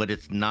 But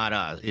it's not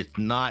us. It's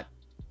not.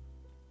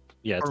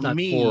 Yeah, it's for not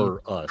me,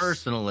 for us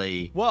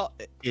personally. Well,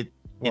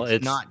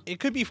 It's not. it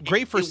could be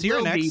great for It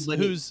will be,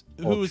 Cyrenex,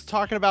 but who's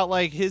talking about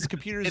like his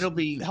computer's It'll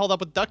be held up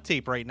with duct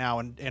tape right now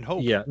and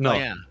hope. Yeah, no.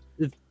 yeah.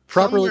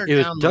 Properly, Somewhere it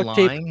was down the duct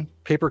tape, line-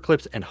 paper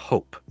clips, and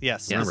hope.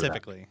 Yes, Yeah.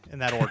 specifically in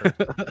that order.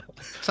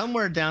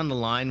 Somewhere down the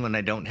line, when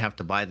I don't have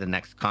to buy the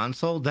next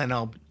console, then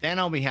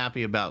I'll be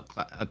happy about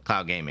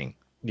cloud gaming.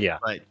 Yeah,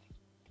 But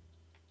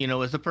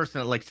as a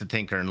person that likes to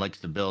tinker and likes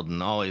to build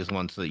and always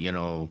wants a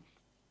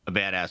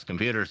badass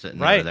computer sitting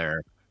Right.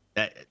 over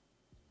there,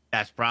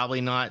 that's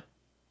probably not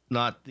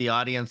the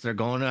audience they're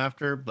going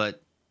after,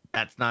 but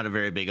that's not a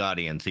very big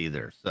audience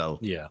either. So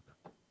yeah.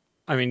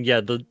 I mean,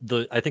 yeah.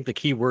 I think the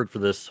key word for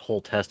this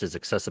whole test is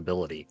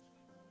accessibility.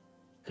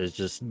 Is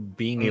just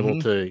being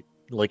able to,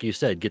 like you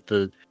said, get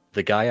the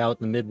guy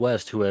out in the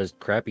Midwest who has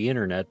crappy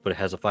internet but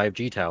has a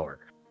 5G tower.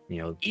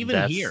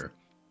 even here,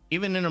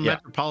 even in a Yeah.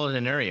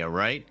 metropolitan area,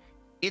 right?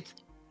 It's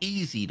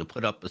easy to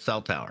put up a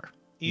cell tower.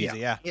 Easy,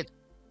 yeah. It's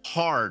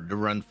hard to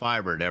run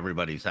fiber to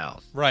everybody's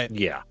house. Right.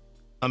 Yeah,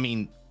 I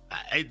mean,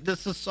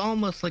 this is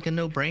almost like a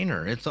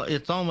no-brainer.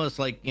 It's almost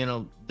like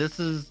this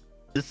is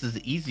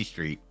easy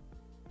street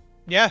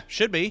Yeah,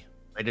 should be.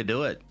 way to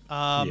do it.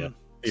 Yeah,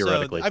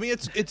 theoretically. So, I mean,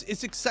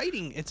 it's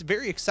exciting. It's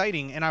very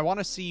exciting, and I want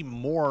to see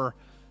more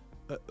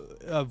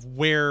of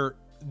where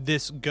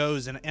this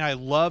goes. And I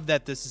love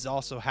that this is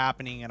also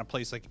happening in a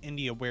place like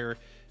India, where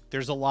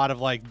there's a lot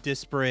of like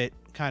disparate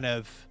kind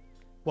of.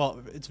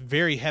 Well, it's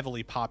very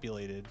heavily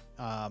populated.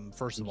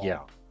 First of all, Yeah.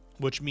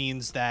 which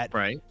means that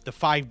Right. the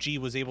 5G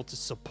was able to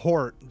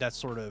support that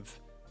sort of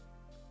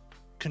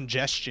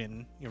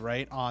congestion,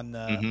 right, on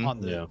the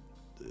Yeah.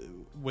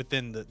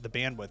 within the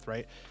bandwidth,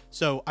 right?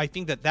 So I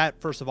think that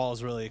first of all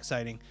is really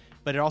exciting,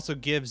 but it also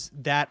gives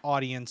that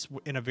audience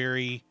in a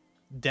very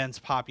dense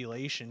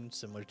population,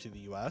 similar to the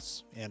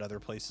U.S. and other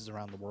places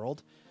around the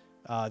world,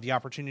 the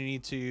opportunity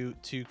to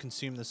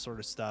consume this sort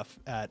of stuff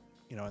at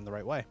in the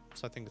right way.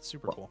 So I think it's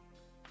super cool.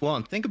 Well,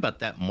 and think about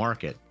that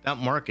market. That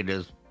market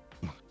is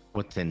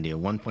what's India?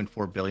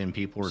 1.4 billion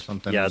people or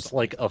something. yeah. It's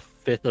like a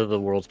fifth of the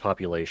world's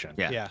population.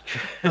 Yeah.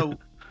 Yeah.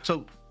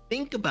 So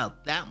think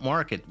about that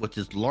market, which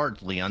is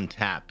largely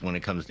untapped when it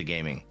comes to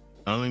gaming.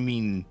 I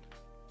mean,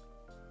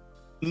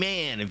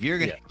 man, if you're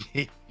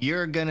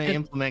gonna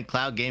implement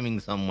cloud gaming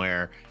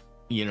somewhere,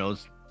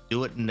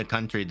 do it in the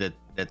country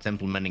that's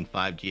implementing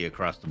 5G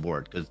across the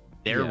board, because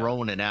they're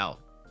rolling it out.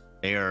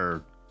 They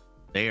are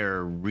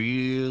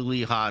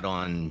really hot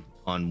on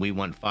we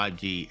want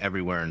 5G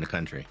everywhere in the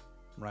country.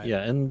 Right.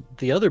 Yeah, and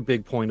the other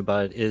big point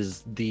about it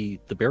is the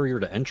barrier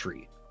to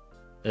entry.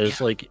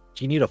 It's like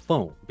you need a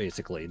phone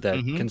basically that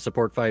can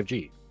support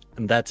 5G,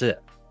 and that's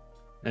it.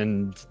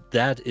 And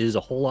that is a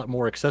whole lot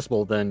more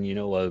accessible than a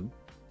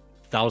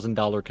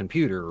 $1,000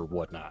 computer or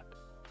whatnot,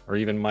 or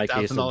even my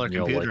case, $1,000 of,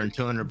 computer like, and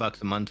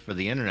 $200 a month for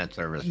the internet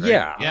service. Right?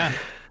 yeah, Yeah.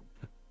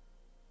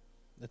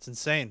 That's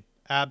insane.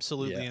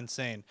 Absolutely Yeah.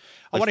 insane.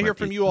 I Like want to my hear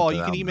from piece you of all.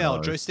 You can email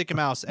 $1,000.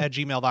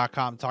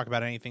 joystickandmouse@gmail.com. Talk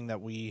about anything that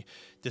we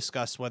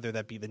discuss, whether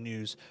that be the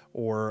news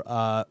or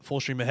full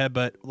stream ahead.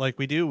 But like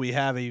we do, we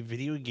have a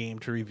video game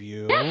to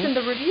review. Yes, and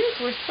the reviews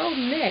were so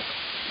mixed.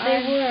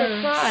 They were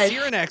surprised.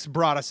 Cyrenex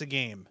brought us a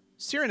game.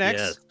 Cyrenex,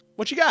 Yes.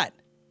 what you got?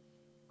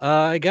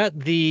 I got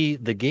the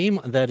game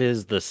that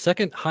is the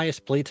second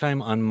highest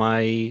playtime on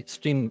my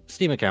Steam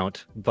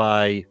account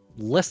by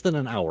less than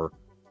an hour.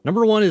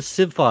 Number one is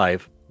Civ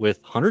 5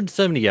 with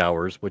 170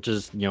 hours, which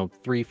is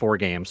 3-4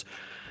 games.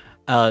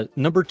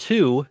 Number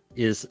two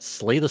is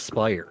Slay the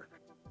Spire.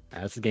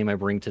 That's the game I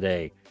bring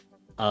today.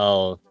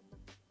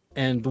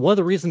 And one of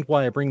the reasons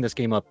why I bring this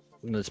game up,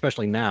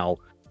 especially now,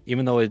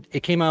 even though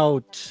it came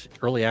out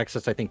early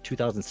access, I think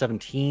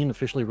 2017,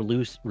 officially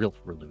released. I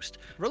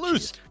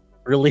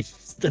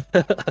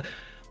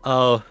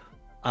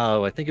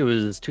think it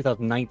was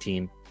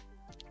 2019.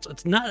 So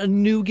it's not a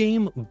new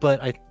game,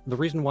 but the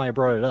reason why I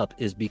brought it up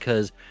is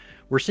because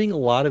we're seeing a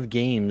lot of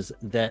games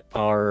that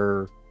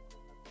are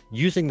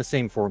using the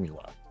same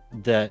formula.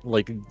 That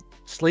like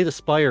Slay the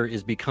Spire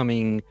is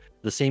becoming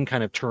the same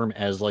kind of term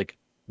as like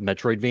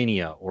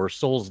Metroidvania or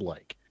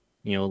Souls-like.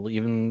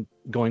 Even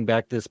going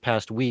back this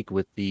past week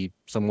with the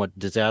somewhat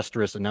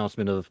disastrous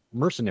announcement of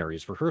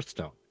Mercenaries for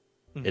Hearthstone.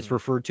 It's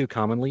referred to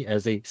commonly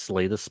as a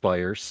Slay the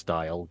Spire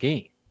style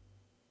game.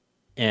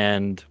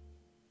 And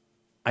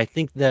I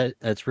think that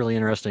that's really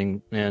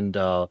interesting. And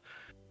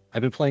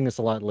I've been playing this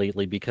a lot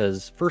lately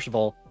because, first of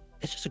all,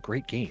 it's just a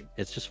great game.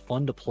 It's just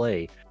fun to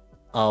play.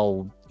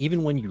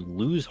 Even when you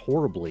lose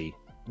horribly,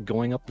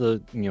 going up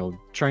you're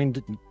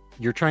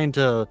trying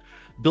to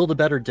build a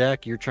better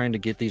deck. You're trying to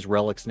get these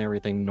relics and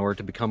everything in order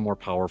to become more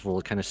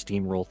powerful, to kind of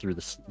steamroll through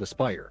the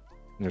spire.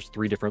 there's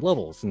 3 different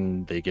levels,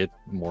 and they get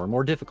more and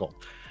more difficult.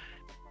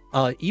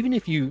 Even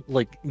if you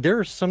like, there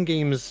are some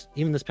games,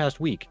 even this past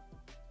week,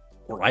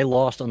 where I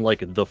lost on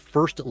like the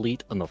first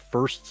elite on the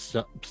first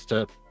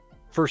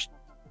first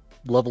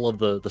level of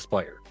the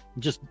spire.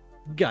 Just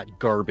got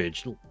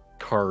garbage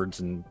cards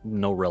and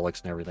no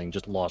relics and everything.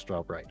 Just lost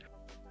outright.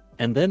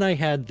 And then I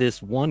had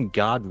this one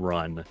god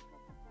run,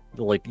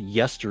 like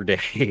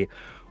yesterday,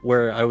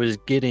 where I was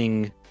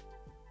getting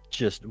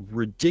just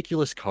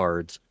ridiculous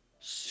cards,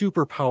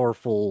 super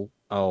powerful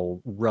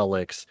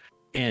relics,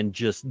 and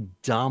just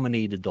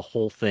dominated the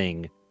whole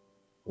thing,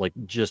 like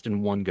just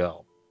in one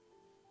go.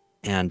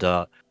 And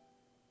I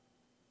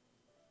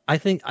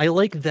think I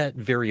like that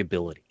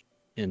variability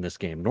in this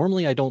game.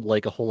 Normally, I don't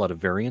like a whole lot of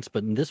variance,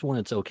 but in this one,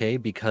 it's okay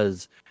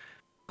because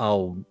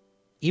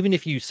even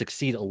if you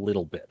succeed a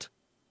little bit,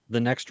 the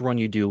next run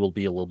you do will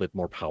be a little bit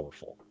more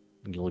powerful.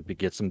 You'll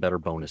get some better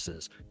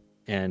bonuses.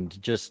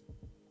 And just,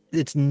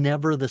 it's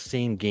never the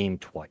same game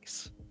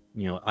twice.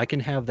 You know, I can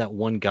have that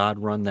one god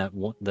run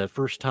that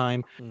first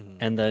time,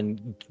 and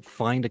then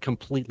find a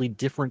completely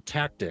different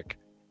tactic.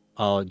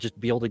 Just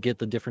be able to get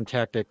the different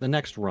tactic the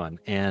next run,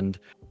 and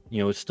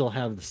you know, still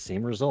have the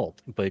same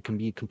result, but it can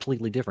be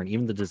completely different.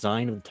 Even the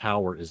design of the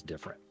tower is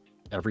different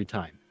every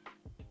time.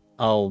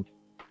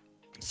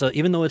 So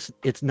even though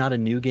it's not a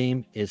new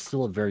game, it's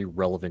still a very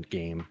relevant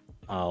game.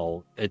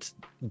 It's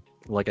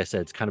like I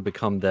said, it's kind of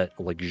become that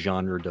like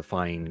genre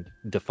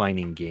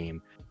defining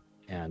game,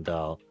 and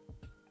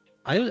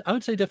I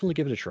would say definitely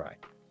give it a try.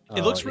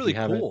 It looks really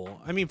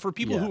cool. I mean, for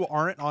people who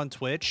aren't on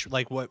Twitch,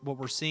 like what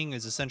we're seeing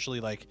is essentially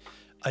like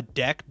a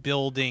deck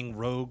building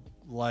rogue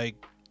like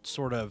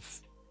sort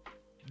of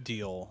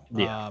deal.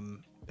 Yeah.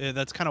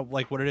 That's kind of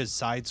like what it is,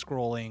 side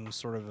scrolling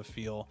sort of a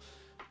feel.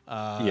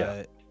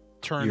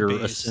 Turn-based.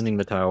 You're ascending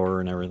the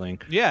tower and everything.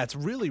 Yeah, it's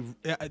really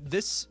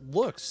this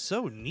looks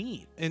so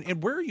neat.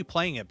 And where are you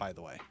playing it, by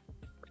the way?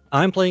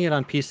 I'm playing it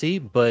on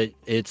PC, but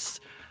it's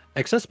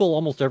accessible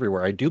almost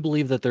everywhere. I do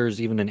believe that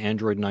there's even an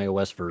Android and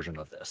iOS version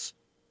of this.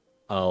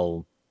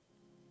 So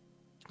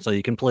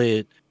you can play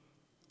it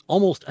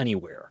almost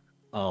anywhere.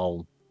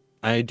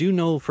 I do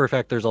know for a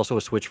fact there's also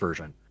a Switch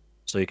version,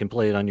 so you can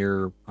play it on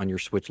your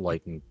Switch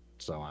Lite and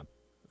so on.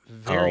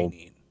 Very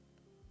neat.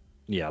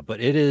 Yeah, but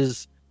it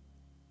is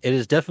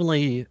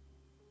definitely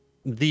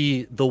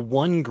the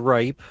one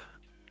gripe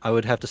I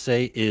would have to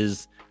say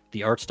is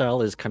the art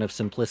style is kind of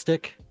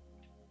simplistic.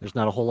 There's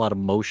not a whole lot of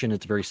motion.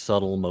 It's very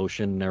subtle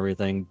motion and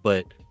everything,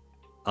 but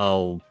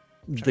the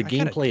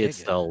gameplay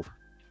itself,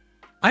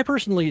 I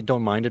personally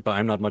don't mind it, but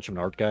I'm not much of an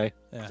art guy.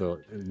 Yeah. So,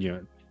 you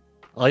know,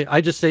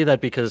 I just say that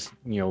because,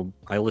 you know,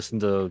 I listen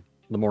to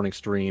the morning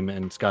stream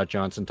and Scott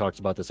Johnson talks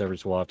about this every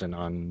so often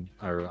on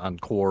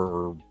Core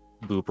or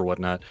Boop or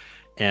whatnot.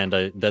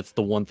 And that's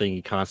the one thing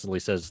he constantly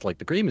says, like,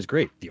 the game is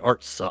great. The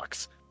art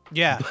sucks.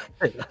 Yeah.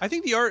 I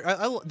think the art,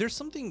 there's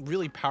something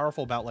really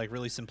powerful about like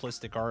really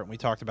simplistic art. And we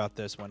talked about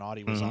this when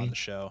Audie was on the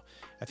show.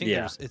 I think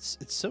it's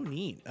so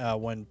neat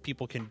when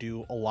people can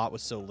do a lot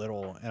with so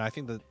little. And I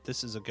think that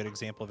this is a good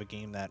example of a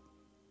game that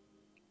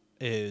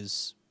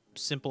is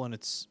simple in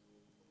its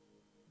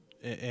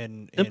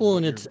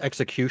its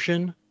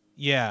execution.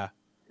 Yeah.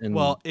 And,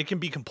 well, it can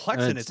be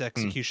complex in its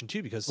execution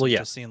too, because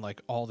just seeing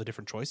like all the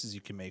different choices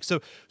you can make.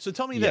 So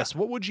tell me this: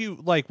 what would you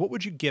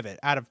give it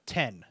out of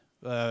 10?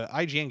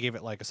 IGN gave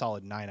it like a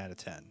solid 9 out of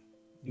 10.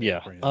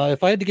 Yeah.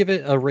 If I had to give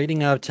it a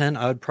rating out of 10,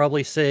 I would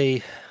probably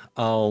say,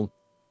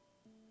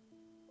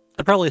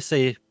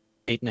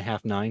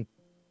 8.5, 9.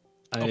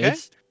 Okay.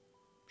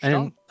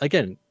 And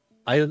again,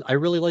 I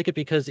really like it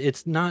because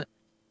it's not.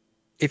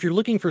 If you're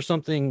looking for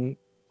something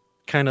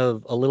kind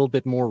of a little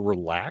bit more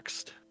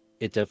relaxed,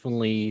 it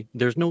definitely,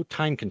 there's no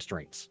time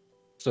constraints.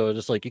 So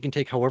just like you can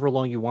take however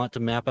long you want to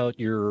map out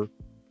your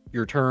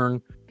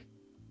turn.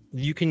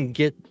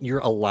 You're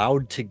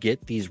allowed to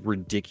get these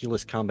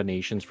ridiculous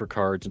combinations for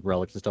cards and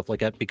relics and stuff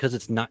like that because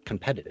it's not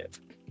competitive.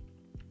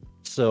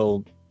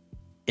 So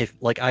if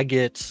like I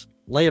get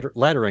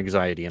ladder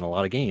anxiety in a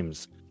lot of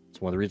games, it's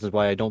one of the reasons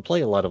why I don't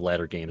play a lot of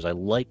ladder games. I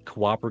like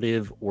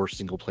cooperative or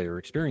single player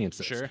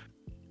experiences. Sure.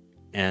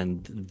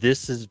 And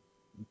this is,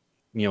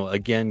 you know,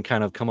 again,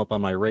 kind of come up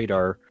on my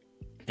radar,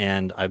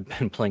 and I've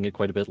been playing it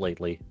quite a bit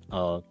lately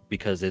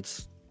because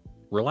it's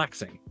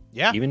relaxing.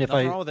 Yeah. Even if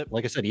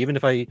like I said, even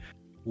if I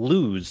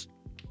lose,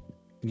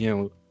 you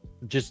know,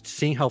 just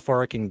seeing how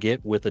far I can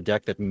get with a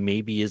deck that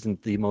maybe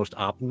isn't the most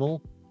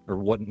optimal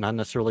or not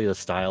necessarily the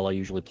style I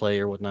usually play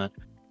or whatnot.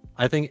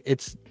 I think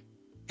it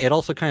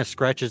also kind of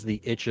scratches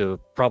the itch of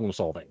problem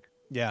solving.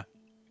 Yeah.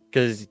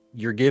 Because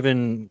you're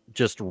given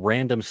just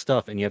random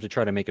stuff and you have to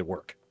try to make it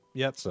work.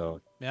 Yep. So,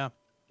 yeah.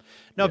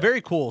 No,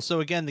 very cool.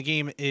 So again, the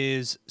game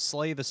is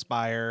Slay the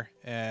Spire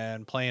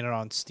and playing it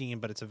on Steam,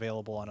 but it's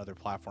available on other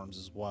platforms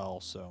as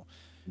well. So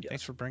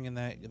thanks for bringing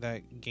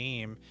that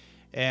game.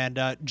 And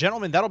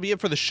gentlemen, that'll be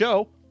it for the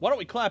show. Why don't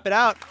we clap it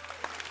out?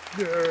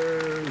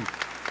 Yay.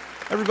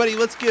 Everybody,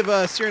 let's give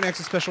Cyranex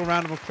a special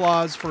round of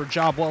applause for a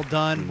job well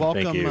done.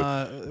 Welcome, Thank you.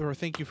 Or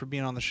thank you for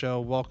being on the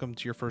show. Welcome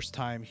to your first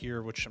time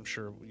here, which I'm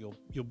sure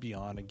you'll be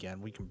on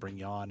again. We can bring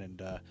you on,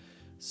 and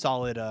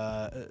solid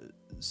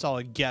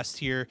guest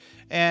here.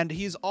 And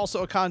he's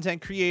also a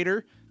content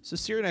creator. So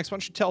Cyranex, why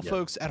don't you tell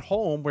folks at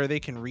home where they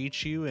can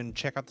reach you and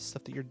check out the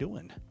stuff that you're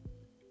doing?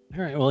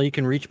 All right. Well, you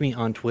can reach me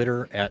on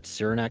Twitter at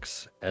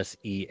Cyranex,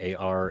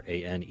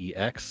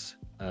 Searanex.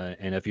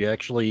 And if you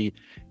actually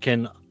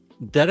can,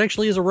 that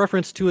actually is a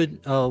reference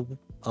to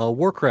a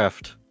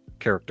Warcraft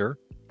character.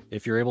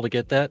 If you're able to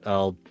get that,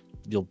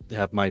 you'll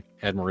have my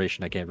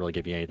admiration. I can't really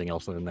give you anything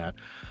else than that.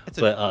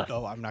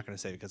 I'm not going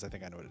to say it because I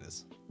think I know what it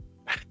is.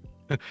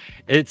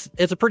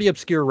 It's a pretty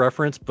obscure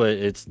reference, but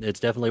it's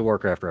definitely a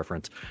Warcraft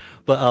reference.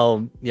 But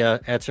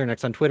at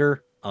Cyranex on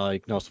Twitter.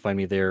 You can also find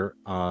me there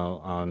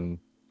on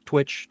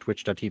Twitch,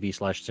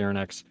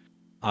 twitch.tv/Cyranex.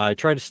 I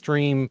try to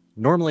stream.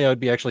 Normally, I would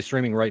be actually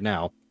streaming right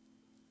now.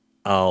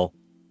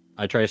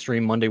 I try to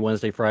stream Monday,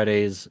 Wednesday,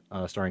 Fridays,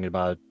 starting at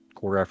about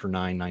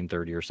 9:15,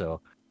 9:30 or so.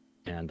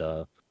 And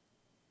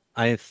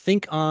I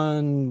think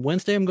on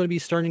Wednesday I'm going to be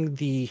starting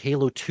the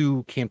Halo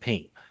 2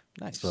 campaign.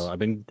 Nice. So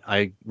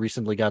I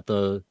recently got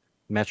the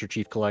Master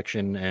Chief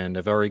Collection, and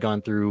I've already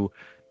gone through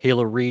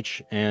Halo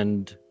Reach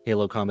and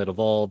Halo Combat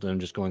Evolved, and I'm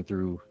just going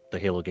through the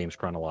Halo games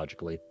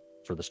chronologically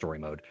for the story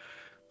mode.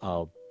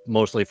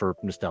 Mostly for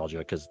nostalgia,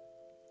 because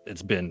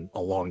it's been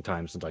a long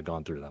time since I've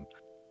gone through them.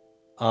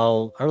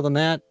 Other than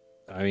that,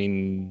 I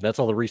mean, that's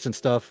all the recent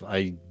stuff.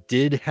 I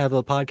did have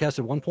a podcast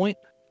at one point,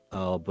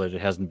 but it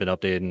hasn't been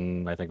updated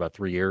in, I think, about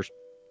 3 years.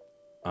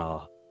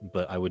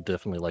 But I would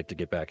definitely like to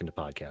get back into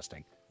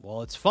podcasting.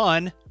 Well, it's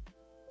fun.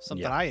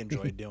 Something I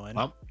enjoy doing.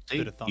 Well,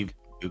 see,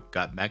 you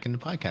got back into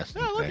podcasting.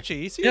 Yeah, look at you.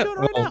 You see you're doing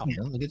it right now.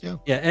 Yeah, look at you.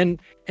 Yeah, and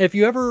if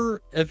you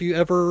ever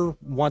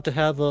want to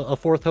have a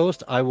fourth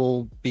host, I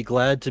will be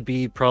glad to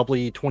be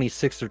probably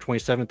 26th or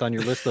 27th on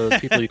your list of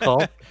people you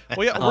call.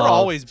 We're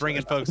always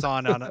bringing folks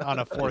on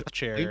a fourth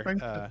chair.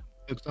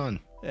 Folks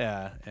on.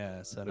 Yeah.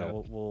 So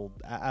no, we'll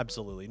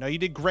absolutely. No, you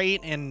did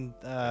great, and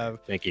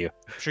thank you.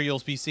 I'm sure you'll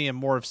be seeing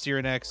more of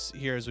Cyranex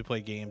here as we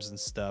play games and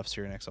stuff.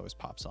 Cyranex always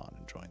pops on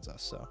and joins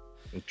us. So.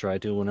 I'll try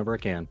to whenever I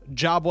can.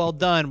 Job well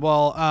done.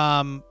 Well,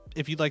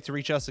 if you'd like to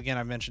reach us, again,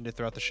 I mentioned it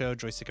throughout the show,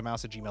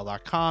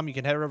 joystickandmouse@gmail.com. You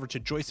can head over to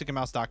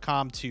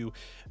joystickandmouse.com to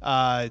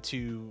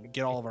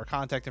get all of our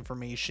contact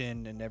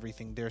information and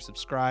everything there.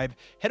 Subscribe.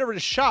 Head over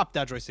to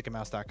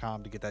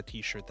shop.joystickandmouse.com to get that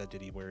t-shirt that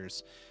Diddy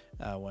wears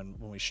when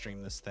we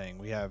stream this thing.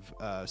 We have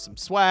some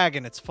swag,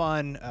 and it's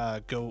fun.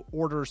 Go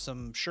order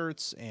some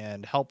shirts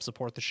and help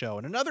support the show.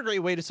 And another great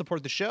way to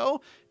support the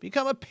show,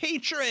 become a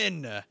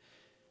patron.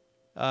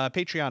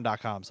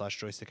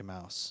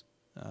 Patreon.com/joystickandmouse.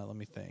 Let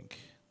me think.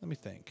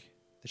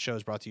 The show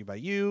is brought to you by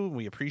you.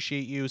 We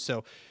appreciate you.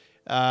 So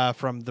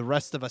from the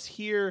rest of us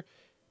here,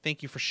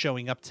 thank you for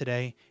showing up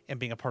today and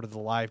being a part of the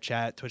live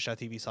chat,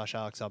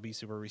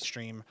 twitch.tv/AlexAlbisu, where we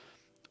stream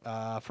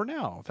for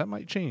now. That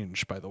might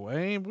change, by the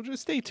way. We'll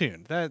just stay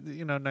tuned. That,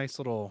 nice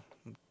little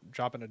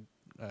dropping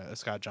a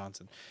Scott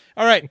Johnson.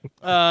 All right,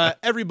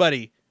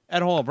 everybody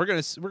at home, we're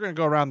gonna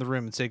go around the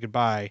room and say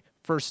goodbye.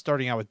 First,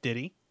 starting out with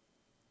Diddy.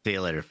 See you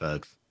later,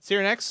 folks.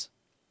 Cyranex.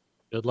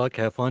 Good luck.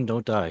 Have fun.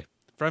 Don't die.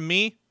 From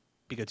me,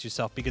 be good to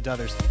yourself, be good to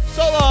others.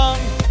 So long!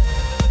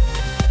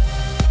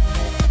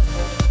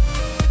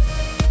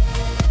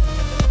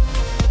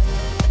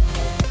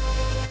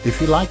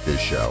 If you like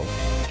this show,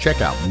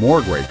 check out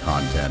more great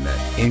content at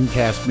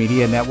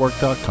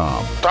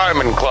incastmedianetwork.com.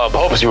 Diamond Club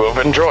hopes you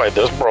have enjoyed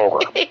this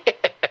program.